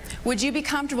 Senator, would you be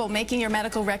comfortable making your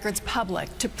medical records public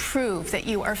to prove that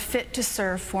you are fit to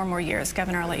serve 4 more years?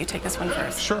 Governor, I'll let you take this one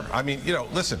first. Sure. I mean, you know,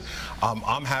 listen,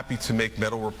 I'm happy to make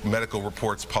medical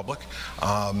reports public.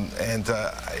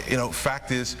 You know,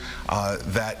 fact is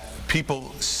that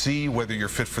people see whether you're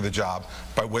fit for the job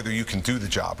by whether you can do the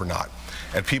job or not.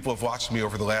 And people have watched me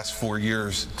over the last 4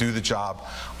 years do the job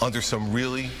under some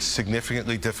really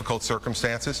significantly difficult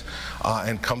circumstances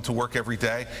and come to work every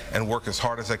day and work as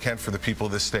hard as I can for the people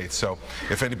of this state. So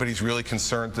if anybody's really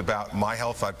concerned about my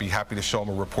health, I'd be happy to show them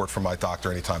a report from my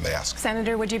doctor anytime they ask.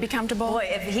 Senator, would you be comfortable? Boy,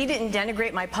 if he didn't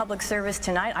denigrate my public service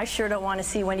tonight, I sure don't want to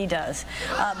see when he does.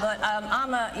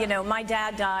 You know, my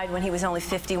dad died when he was only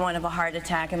 51 of a heart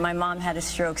attack, and my mom had a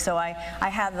stroke, so I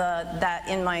have that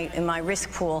in my risk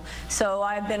pool. So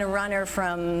I've been a runner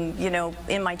from, you know,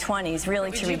 in my 20s,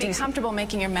 really to reduce. Would you be comfortable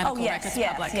making your medical records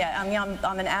public? Yeah. I mean,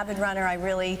 I'm an avid runner. I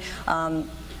really,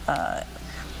 I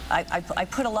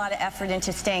put a lot of effort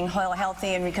into staying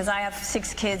healthy, and because I have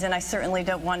 6 kids, and I certainly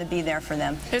don't want to be there for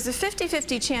them. There's a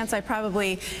 50-50 chance I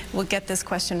probably will get this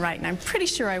question right, and I'm pretty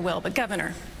sure I will. But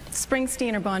Governor,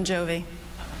 Springsteen or Bon Jovi?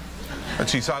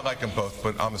 Geez, I like them both,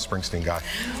 but I'm a Springsteen guy.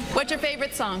 What's your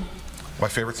favorite song? My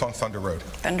favorite song, Thunder Road.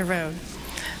 Thunder Road.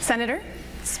 Senator,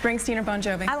 Springsteen or Bon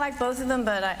Jovi? I like both of them,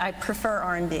 but I prefer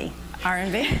R&B.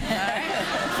 R&B? All right.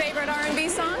 Favorite R&B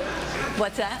song?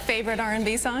 What's that? Favorite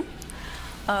R&B song?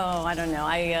 Oh, I don't know.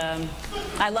 I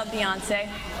love Beyonce.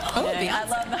 Oh, Beyonce. I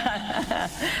love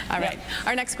All right.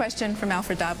 Our next question from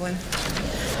Alfred Doblin.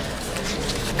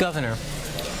 Governor,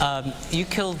 you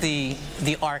killed the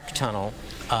ARC tunnel,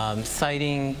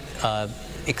 citing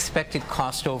expected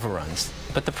cost overruns,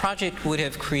 but the project would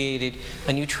have created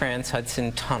a new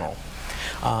Trans-Hudson tunnel.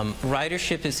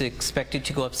 Ridership is expected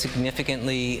to go up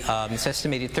significantly. It's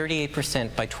estimated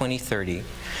 38% by 2030.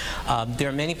 There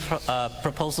are many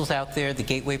proposals out there, the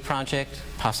Gateway Project,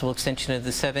 possible extension of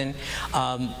the 7.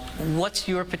 What's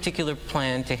your particular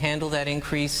plan to handle that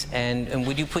increase, and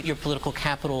would you put your political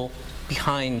capital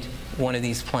behind one of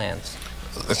these plans?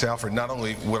 Listen, Alfred, not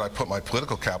only would I put my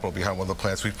political capital behind one of the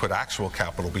plans, we've put actual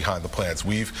capital behind the plans.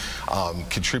 We've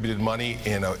contributed money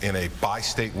in a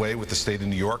bi-state way with the state of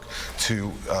New York to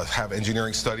have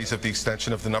engineering studies of the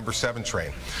extension of the number 7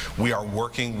 train. We are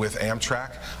working with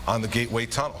Amtrak on the Gateway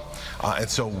Tunnel. And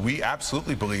so we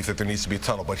absolutely believe that there needs to be a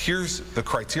tunnel. But here's the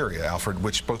criteria, Alfred,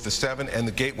 which both the 7 and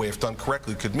the Gateway, if done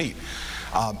correctly, could meet.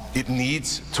 It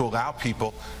needs to allow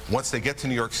people, once they get to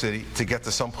New York City, to get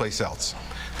to someplace else.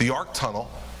 The ARC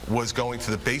Tunnel was going to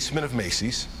the basement of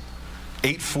Macy's,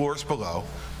 8 floors below.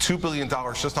 $2 billion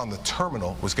just on the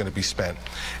terminal was going to be spent.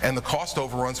 And the cost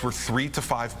overruns were $3 to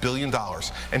 $5 billion.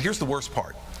 And here's the worst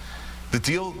part. The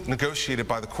deal negotiated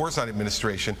by the Corzine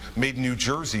administration made New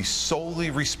Jersey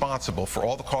solely responsible for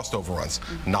all the cost overruns,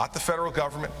 not the federal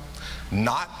government,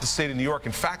 not the state of New York.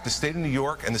 In fact, the state of New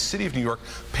York and the city of New York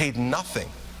paid nothing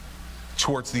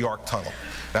towards the ARC Tunnel.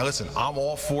 Now listen, I'm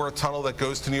all for a tunnel that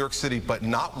goes to New York City, but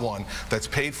not one that's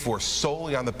paid for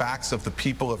solely on the backs of the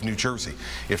people of New Jersey.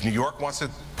 If New York wants to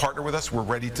partner with us, we're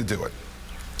ready to do it.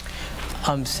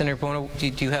 Senator Buono, do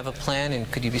you have a plan,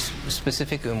 and could you be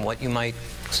specific in what you might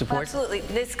support? Absolutely.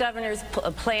 This governor's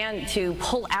plan to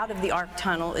pull out of the ARC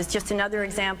Tunnel is just another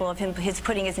example of his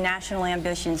putting his national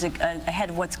ambitions ahead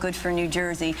of what's good for New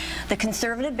Jersey. The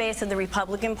conservative base of the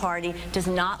Republican Party does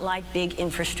not like big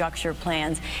infrastructure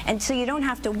plans, and so you don't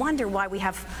have to wonder why we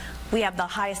have the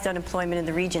highest unemployment in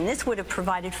the region. This would have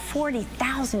provided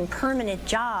 40,000 permanent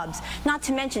jobs, not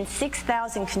to mention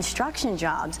 6,000 construction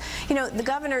jobs. You know, the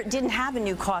governor didn't have a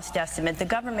new cost estimate. The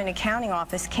Government Accounting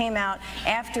Office came out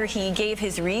after he gave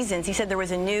his reasons. He said there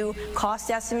was a new cost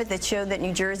estimate that showed that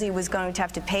New Jersey was going to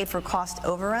have to pay for cost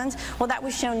overruns. Well, that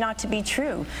was shown not to be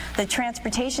true. The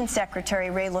Transportation Secretary,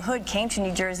 Ray LaHood, came to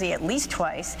New Jersey at least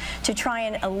twice to try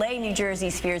and allay New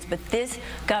Jersey's fears, but this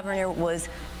governor was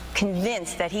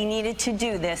convinced that he needed to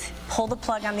do this, pull the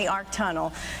plug on the ARC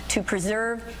Tunnel, to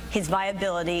preserve his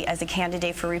viability as a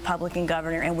candidate for Republican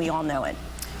governor, and we all know it.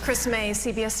 Chris May,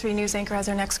 CBS 3 News anchor, has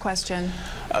our next question.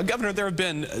 Governor, there have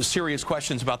been serious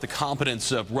questions about the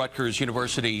competence of Rutgers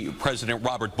University President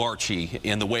Robert Barchi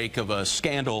in the wake of a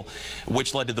scandal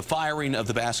which led to the firing of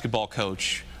the basketball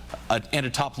coach and a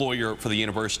top lawyer for the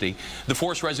university, the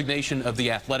forced resignation of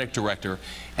the athletic director,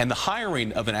 and the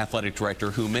hiring of an athletic director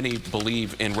who many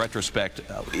believe in retrospect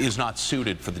is not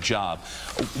suited for the job.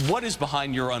 What is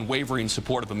behind your unwavering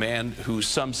support of a man who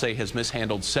some say has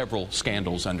mishandled several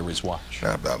scandals under his watch?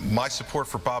 My support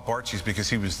for Bob Barchi is because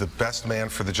he was the best man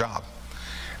for the job.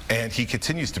 And he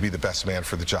continues to be the best man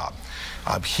for the job.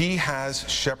 He has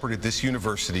shepherded this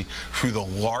university through the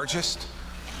largest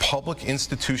public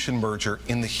institution merger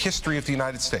in the history of the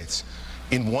United States.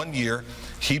 In 1 year,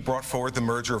 he brought forward the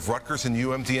merger of Rutgers and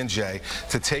UMDNJ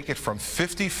to take it from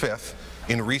 55th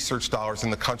in research dollars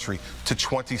in the country to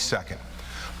 22nd.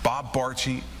 Bob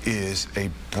Barchi is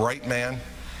a bright man,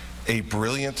 a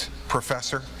brilliant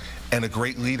professor, and a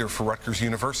great leader for Rutgers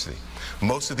University.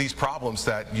 Most of these problems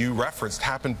that you referenced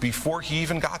happened before he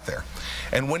even got there.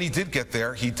 And when he did get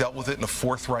there, he dealt with it in a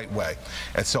forthright way.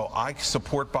 And so I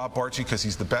support Bob Barchi because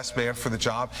he's the best man for the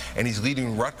job, and he's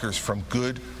leading Rutgers from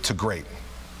good to great.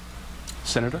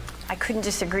 Senator? I couldn't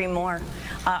disagree more.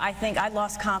 I think I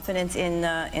lost confidence in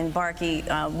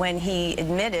Barchi when he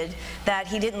admitted that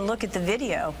he didn't look at the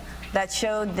video that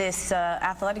showed this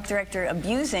athletic director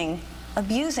abusing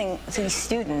these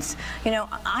students. You know,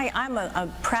 I'm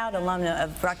a proud alumna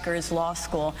of Rutgers Law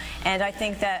School, and I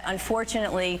think that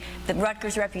unfortunately the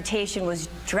Rutgers reputation was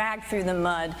dragged through the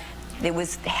mud. There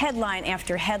was headline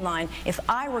after headline. If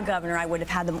I were governor, I would have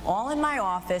had them all in my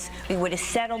office. We would have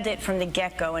settled it from the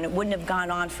get-go, and it wouldn't have gone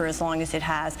on for as long as it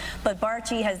has. But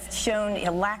Barchi has shown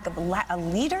a lack of a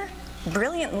leader,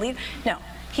 brilliant leader. No.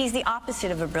 He's the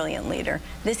opposite of a brilliant leader.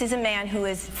 This is a man who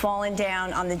has fallen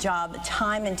down on the job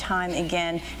time and time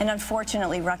again, and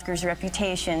unfortunately Rutgers'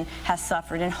 reputation has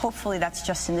suffered, and hopefully that's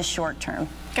just in the short term.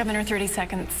 Governor, 30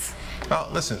 seconds. Well,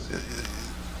 listen,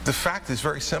 the fact is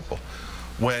very simple.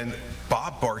 When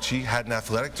Bob Barchi had an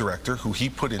athletic director who he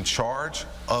put in charge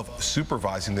of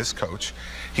supervising this coach,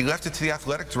 he left it to the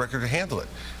athletic director to handle it.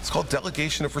 It's called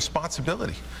delegation of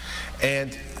responsibility.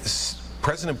 And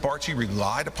President Barchi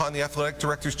relied upon the athletic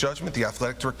director's judgment. The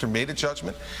athletic director made a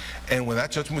judgment, and when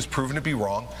that judgment was proven to be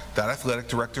wrong, that athletic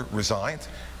director resigned,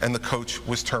 and the coach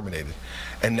was terminated.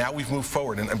 And now we've moved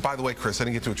forward. And by the way, Chris, I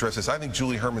didn't get to address this. I think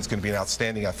Julie Herman's going to be an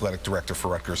outstanding athletic director for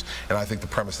Rutgers, and I think the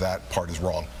premise of that part is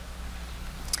wrong.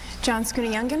 John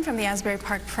Schooney-Youngkin from the Asbury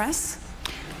Park Press.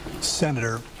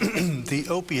 Senator, the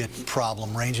opiate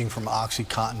problem ranging from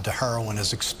OxyContin to heroin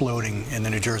is exploding in the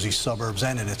New Jersey suburbs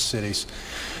and in its cities.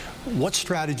 What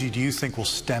strategy do you think will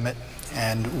stem it,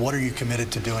 and what are you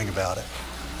committed to doing about it?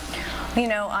 You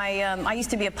know, I used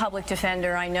to be a public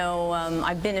defender. I know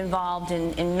I've been involved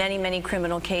in many, many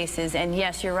criminal cases. And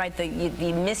yes, you're right,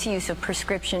 the misuse of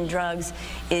prescription drugs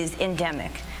is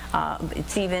endemic.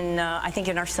 It's even, I think,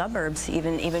 in our suburbs,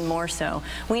 even more so.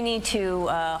 We need to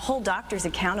hold doctors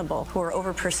accountable who are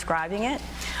overprescribing it.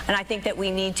 And I think that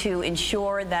we need to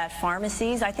ensure that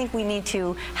pharmacies, I think we need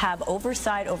to have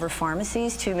oversight over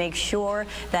pharmacies to make sure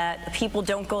that people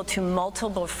don't go to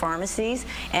multiple pharmacies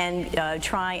and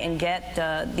try and get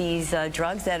these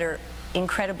drugs that are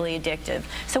incredibly addictive.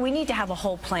 So we need to have a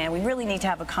whole plan. We really need to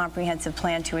have a comprehensive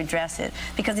plan to address it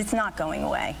because it's not going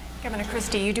away. Governor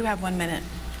Christie, you do have 1 minute.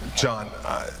 John,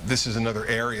 this is another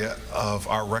area of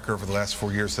our record over the last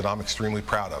 4 years that I'm extremely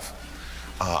proud of.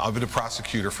 I've been a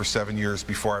prosecutor for 7 years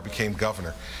before I became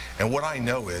governor. And what I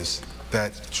know is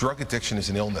that drug addiction is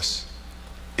an illness.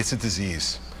 It's a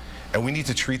disease. And we need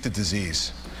to treat the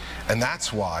disease. And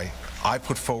that's why I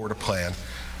put forward a plan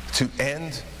to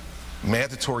end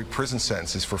mandatory prison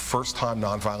sentences for first-time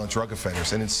nonviolent drug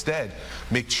offenders and instead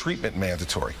make treatment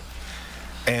mandatory.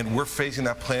 And we're phasing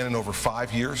that plan in over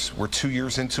 5 years. We're 2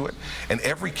 years into it. And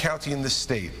every county in this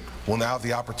state will now have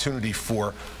the opportunity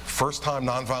for first-time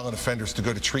nonviolent offenders to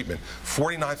go to treatment.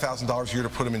 $49,000 a year to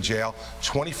put them in jail,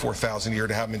 $24,000 a year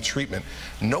to have them in treatment.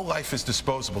 No life is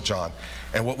disposable, John.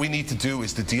 And what we need to do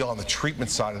is to deal on the treatment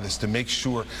side of this to make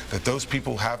sure that those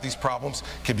people who have these problems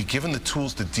can be given the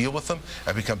tools to deal with them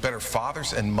and become better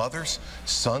fathers and mothers,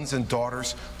 sons and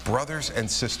daughters, brothers and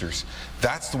sisters.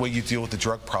 That's the way you deal with the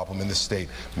drug problem in this state.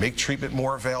 Make treatment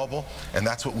more available, and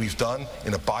that's what we've done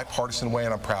in a bipartisan way,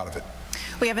 and I'm proud of it.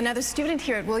 We have another student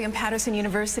here at William Patterson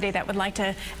University that would like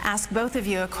to ask both of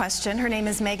you a question. Her name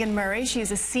is Megan Murray.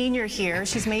 She's a senior here.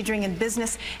 She's majoring in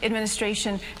business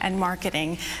administration and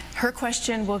marketing. Her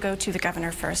question will go to the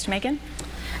governor first. Megan?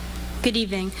 Good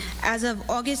evening. As of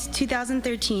August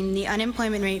 2013, the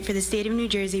unemployment rate for the state of New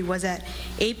Jersey was at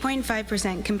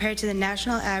 8.5% compared to the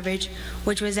national average,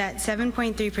 which was at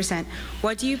 7.3%.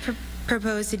 What do you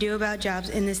propose to do about jobs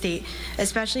in the state,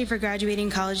 especially for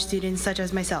graduating college students such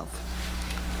as myself?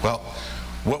 Well,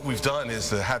 what we've done is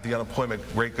to have the unemployment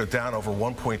rate go down over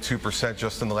 1.2%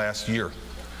 just in the last year.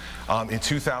 In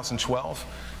 2012,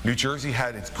 New Jersey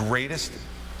had its greatest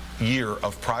year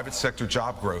of private sector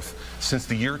job growth since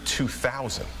the year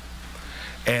 2000.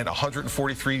 And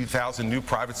 143,000 new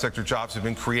private sector jobs have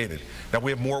been created. Now,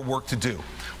 we have more work to do.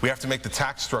 We have to make the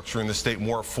tax structure in the state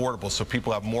more affordable so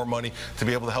people have more money to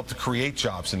be able to help to create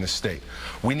jobs in this state.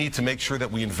 We need to make sure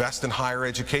that we invest in higher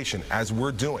education, as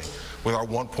we're doing with our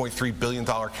 $1.3 billion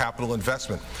capital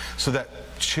investment, so that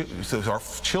our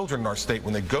children in our state,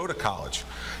 when they go to college,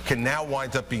 can now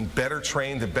wind up being better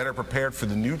trained and better prepared for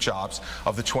the new jobs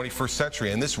of the 21st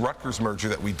century. And this Rutgers merger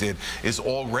that we did is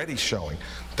already showing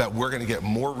that we're going to get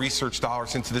more research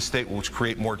dollars into the state, which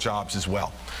create more jobs as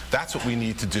well. That's what we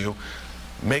need to do.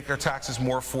 Make our taxes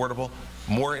more affordable,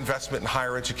 more investment in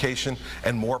higher education,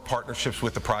 and more partnerships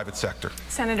with the private sector.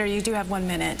 Senator, you do have 1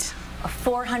 minute.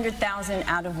 400,000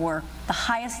 out of work, the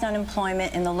highest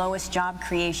unemployment and the lowest job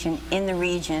creation in the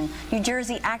region. New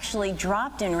Jersey actually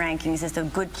dropped in rankings as a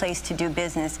good place to do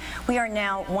business. We are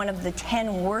now one of the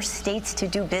 10 worst states to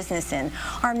do business in.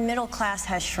 Our middle class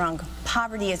has shrunk.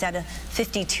 Poverty is at a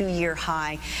 52-year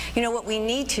high. You know, what we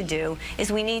need to do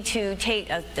is we need to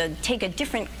take a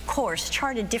different course,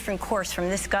 chart a different course from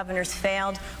this governor's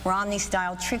failed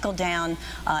Romney-style trickle-down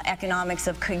economics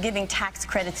of giving tax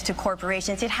credits to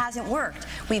corporations. It hasn't worked.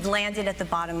 We've landed at the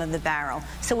bottom of the barrel,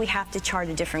 so we have to chart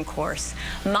a different course.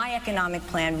 My economic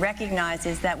plan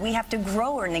recognizes that we have to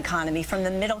grow an economy from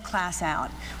the middle class out.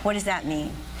 What does that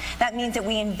mean? That means that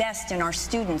we invest in our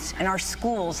students and our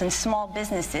schools and small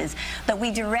businesses, that we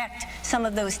direct some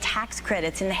of those tax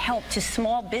credits and help to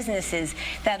small businesses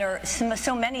that are,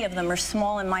 so many of them are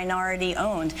small and minority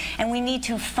owned. And we need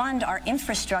to fund our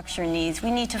infrastructure needs.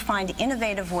 We need to find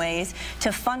innovative ways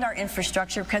to fund our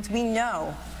infrastructure because we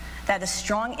know that a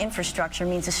strong infrastructure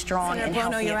means a strong and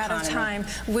healthy economy. You're out of time.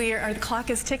 The clock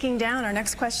is ticking down. Our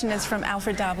next question is from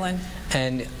Alfred Doblin.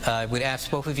 And I would ask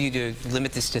both of you to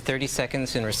limit this to 30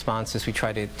 seconds in response as we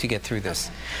try to get through this.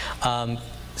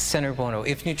 Senator Buono,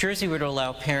 if New Jersey were to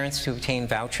allow parents to obtain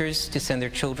vouchers to send their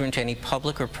children to any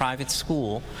public or private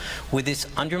school, would this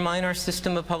undermine our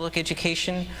system of public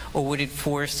education, or would it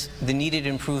force the needed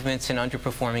improvements in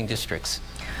underperforming districts?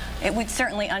 It would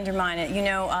certainly undermine it. You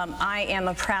know, I am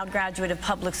a proud graduate of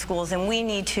public schools, and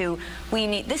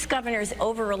this governor's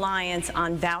over-reliance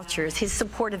on vouchers, his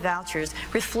support of vouchers,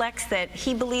 reflects that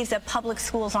he believes that public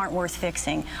schools aren't worth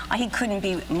fixing. He couldn't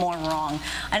be more wrong.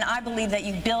 And I believe that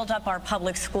you build up our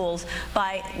public schools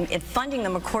by funding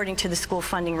them according to the School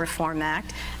Funding Reform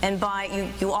Act, and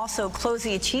by you also close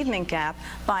the achievement gap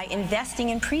by investing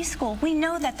in preschool. We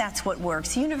know that that's what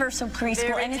works. Universal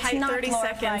preschool, and it's not 30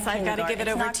 seconds. I've got to give it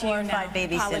over to you now.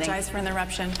 Apologize for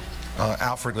interruption.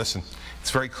 Alfred, listen,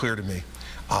 it's very clear to me.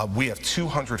 We have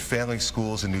 200 failing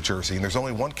schools in New Jersey, and there's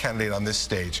only one candidate on this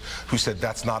stage who said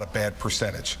that's not a bad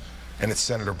percentage, and it's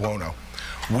Senator Buono.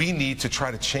 We need to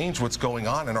try to change what's going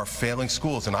on in our failing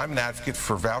schools, and I'm an advocate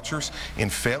for vouchers in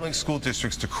failing school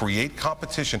districts to create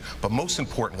competition, but most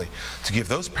importantly, to give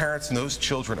those parents and those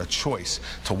children a choice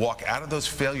to walk out of those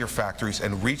failure factories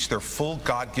and reach their full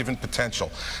God-given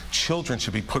potential. Children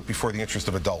should be put before the interest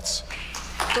of adults.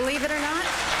 Believe it or not,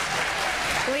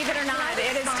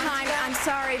 it is time. I'm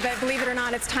sorry, but believe it or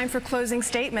not, it's time for closing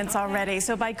statements already.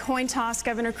 So by coin toss,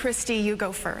 Governor Christie, you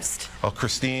go first. Well,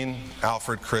 Christine,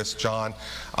 Alfred, Chris, John,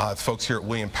 the folks here at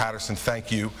William Patterson,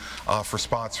 thank you for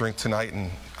sponsoring tonight. And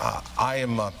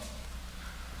I'm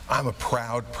a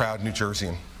proud New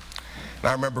Jerseyan. And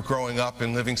I remember growing up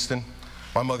in Livingston,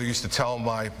 my mother used to tell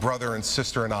my brother and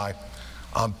sister and I,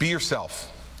 be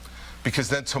yourself. Because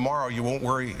then tomorrow you won't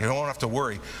have to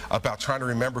worry about trying to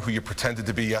remember who you pretended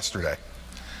to be yesterday.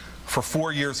 For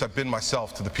 4 years, I've been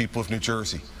myself to the people of New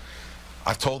Jersey.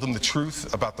 I've told them the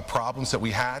truth about the problems that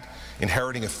we had,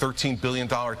 inheriting a $13 billion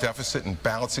deficit and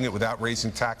balancing it without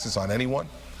raising taxes on anyone,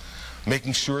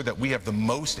 making sure that we have the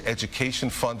most education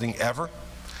funding ever,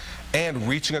 and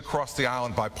reaching across the aisle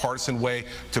in a bipartisan way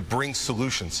to bring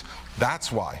solutions. That's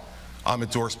why I'm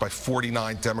endorsed by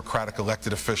 49 Democratic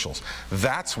elected officials.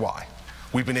 That's why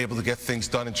we've been able to get things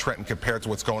done in Trenton compared to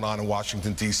what's going on in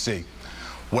Washington, D.C.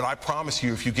 What I promise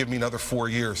you, if you give me another 4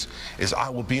 years, is I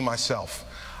will be myself.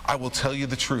 I will tell you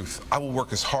the truth. I will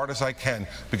work as hard as I can,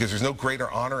 because there's no greater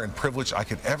honor and privilege I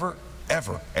could ever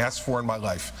ask for in my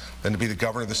life than to be the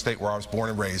governor of the state where I was born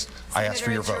and raised. I ask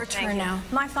for your vote. Turn now.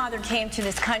 My father came to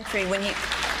this country when he...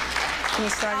 Can you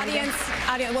start it again?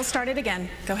 Audience, we'll start it again.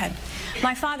 Go ahead.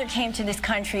 My father came to this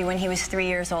country when he was 3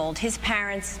 years old. His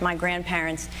parents, my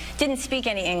grandparents, didn't speak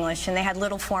any English, and they had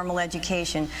little formal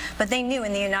education. But they knew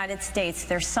in the United States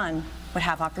their son would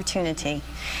have opportunity.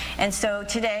 And so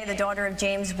today, the daughter of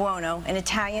James Buono, an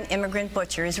Italian immigrant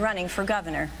butcher, is running for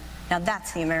governor. Now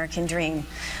that's the American dream.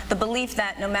 The belief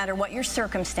that no matter what your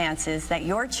circumstances, that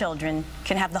your children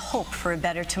can have the hope for a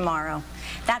better tomorrow.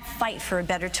 That fight for a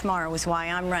better tomorrow is why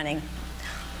I'm running.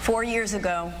 4 years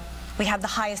ago, we had the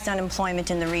highest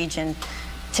unemployment in the region.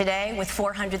 Today, with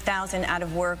 400,000 out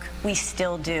of work, we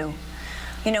still do.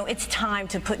 You know, it's time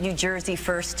to put New Jersey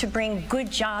first, to bring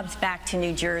good jobs back to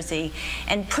New Jersey,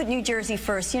 and put New Jersey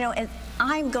first. You know, and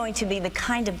I'm going to be the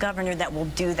kind of governor that will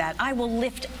do that. I will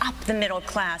lift up the middle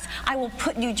class. I will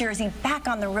put New Jersey back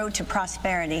on the road to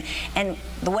prosperity. And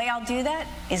the way I'll do that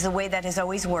is the way that has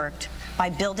always worked, by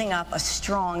building up a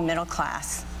strong middle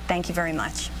class. Thank you very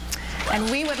much.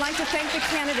 And we would like to thank the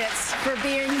candidates for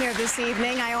being here this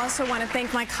evening. I also want to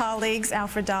thank my colleagues,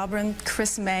 Alfred Dahlgren,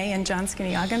 Chris May, and John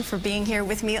Skiniagan, for being here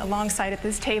with me alongside at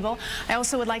this table. I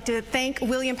also would like to thank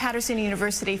William Patterson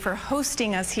University for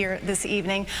hosting us here this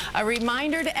evening. A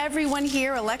reminder to everyone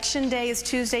here, Election Day is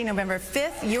Tuesday, November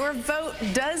 5th. Your vote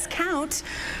does count.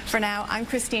 For now, I'm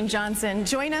Christine Johnson.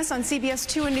 Join us on CBS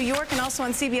 2 in New York and also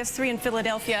on CBS 3 in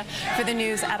Philadelphia for the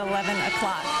news at 11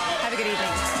 o'clock. Have a good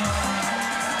evening.